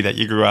community that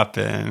you grew up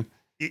in.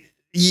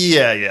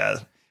 Yeah.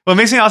 Well, it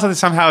makes me also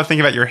somehow think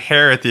about your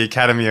hair at the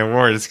Academy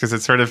Awards because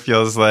it sort of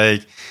feels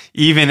like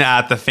even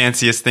at the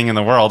fanciest thing in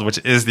the world, which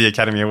is the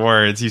Academy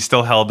Awards, you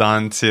still held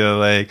on to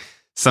like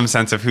some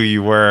sense of who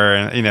you were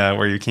and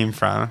where you came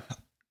from.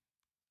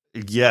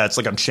 Yeah, it's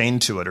like I'm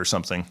chained to it or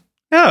something.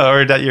 No,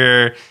 or that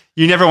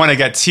you never want to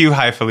get too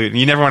highfalutin.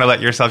 You never want to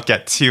let yourself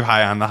get too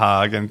high on the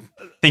hog and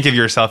think of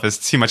yourself as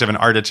too much of an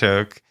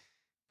artichoke.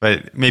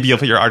 But maybe you'll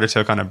put your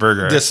artichoke on a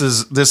burger. This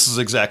is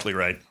exactly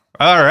right.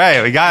 All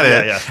right, we got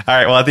it. Yeah. All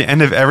right, well, at the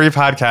end of every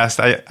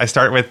podcast, I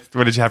start with,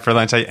 what did you have for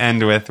lunch? I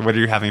end with, what are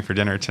you having for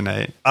dinner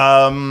tonight?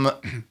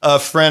 A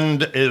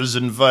friend is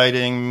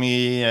inviting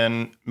me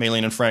and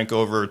Maylene and Frank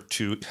over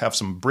to have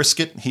some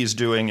brisket. He's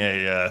doing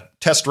a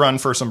test run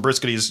for some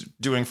brisket he's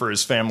doing for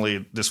his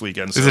family this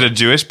weekend. So. Is it a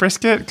Jewish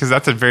brisket? Because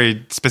that's a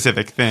very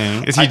specific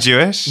thing. Is he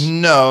Jewish?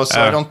 No,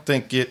 so I don't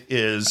think it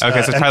is. Okay,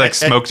 so it's probably like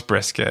smoked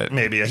brisket.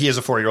 Maybe. He has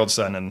a 4-year-old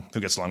son and who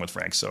gets along with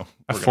Frank, so...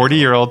 A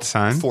 40-year-old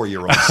son?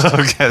 4-year-old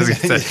son. Okay, I was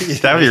gonna say,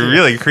 that would be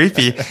really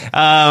creepy.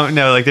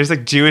 No, like there's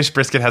like Jewish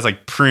brisket has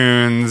like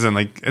prunes and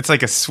like it's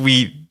like a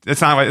sweet. It's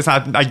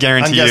not. I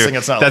guarantee you,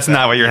 it's not that's like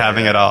not what you're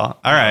having at all.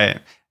 All right.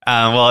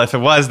 Well, if it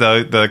was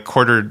though, the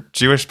quarter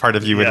Jewish part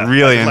of you would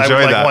really enjoy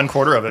I would that. Like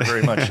 1/4 of it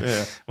very much.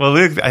 Yeah. Well,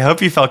 Luke, I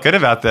hope you felt good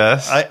about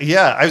this.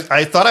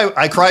 I thought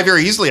I cry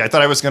very easily. I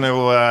thought I was going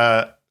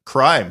to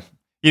cry.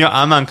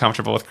 I'm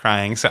uncomfortable with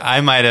crying, so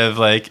I might have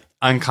like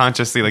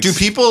unconsciously like. Do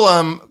people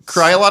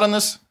cry a lot on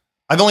this?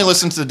 I've only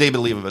listened to the David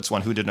Leibovitz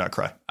one. Who did not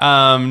cry?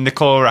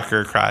 Nicole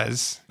Rucker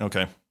cries.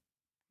 Okay.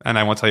 And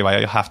I won't tell you why.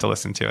 You'll have to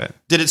listen to it.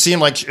 Did it seem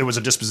like it was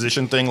a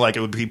disposition thing? Like it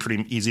would be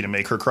pretty easy to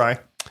make her cry?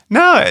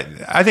 No,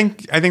 I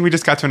think we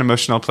just got to an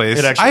emotional place.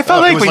 It actually, I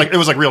felt it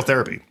was like real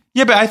therapy.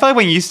 Yeah, but I felt like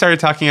when you started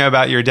talking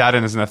about your dad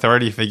as an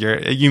authority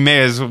figure, you may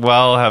as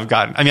well have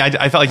gotten. I mean,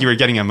 I felt like you were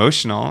getting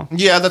emotional.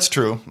 Yeah, that's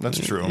true. That's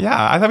true.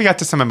 Yeah, I thought we got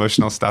to some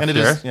emotional stuff. And it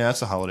here. is. Yeah,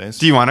 it's the holidays.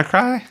 Do you want to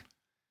cry?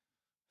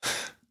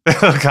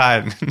 Oh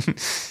God.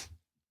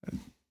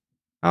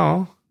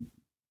 Oh,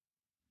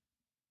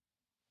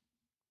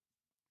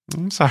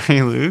 I'm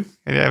sorry, Luke.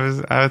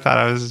 I thought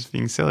I was just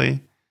being silly.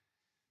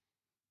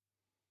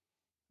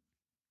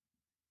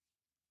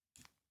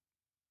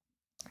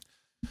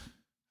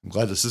 I'm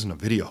glad this isn't a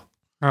video.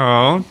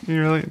 Oh,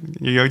 are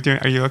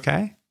you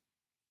okay?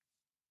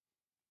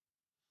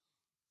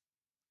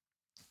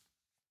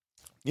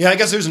 Yeah, I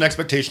guess there's an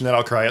expectation that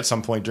I'll cry at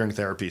some point during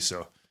therapy,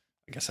 so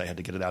I guess I had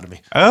to get it out of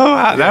me. Oh,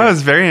 wow, that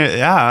was very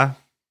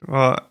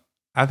Well,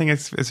 I think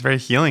it's very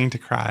healing to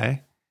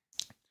cry.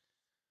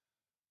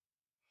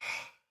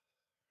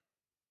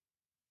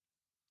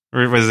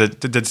 Or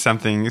did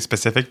something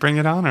specific bring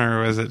it on,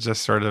 or was it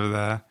just sort of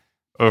the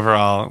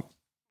overall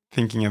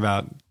thinking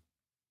about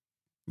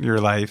your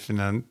life in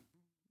a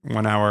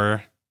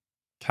 1-hour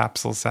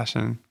capsule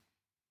session?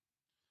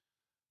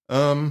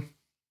 I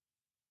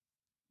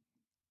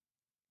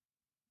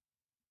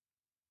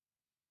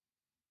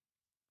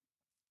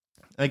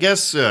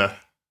guess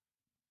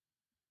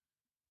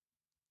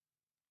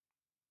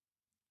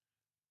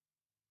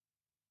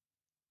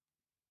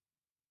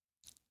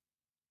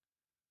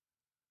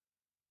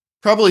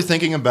probably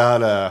thinking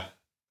about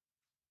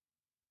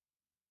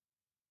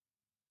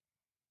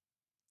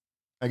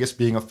I guess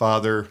being a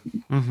father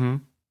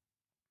and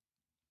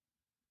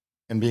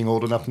being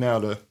old enough now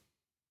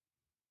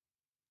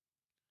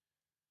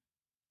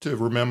to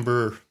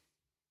remember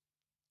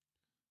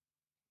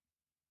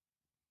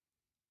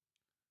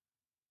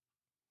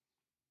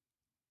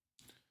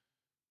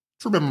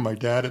my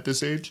dad at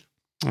this age.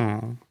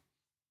 Oh.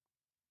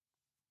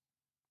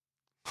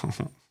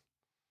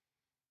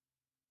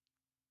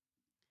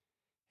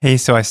 Hey,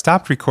 so I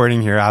stopped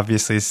recording here,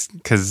 obviously,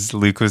 because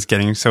Luke was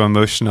getting so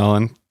emotional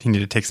and he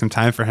needed to take some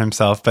time for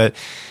himself. But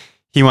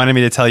he wanted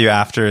me to tell you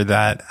after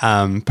that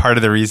part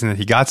of the reason that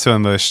he got so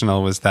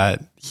emotional was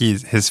that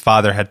his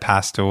father had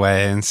passed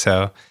away. And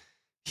so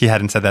he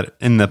hadn't said that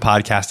in the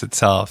podcast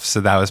itself.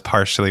 So that was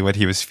partially what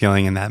he was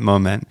feeling in that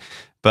moment.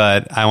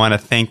 But I want to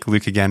thank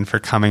Luke again for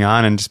coming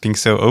on and just being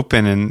so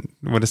open, and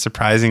what a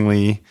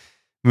surprisingly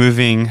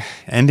moving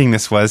ending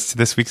this was to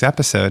this week's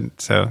episode.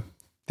 So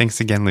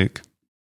thanks again, Luke.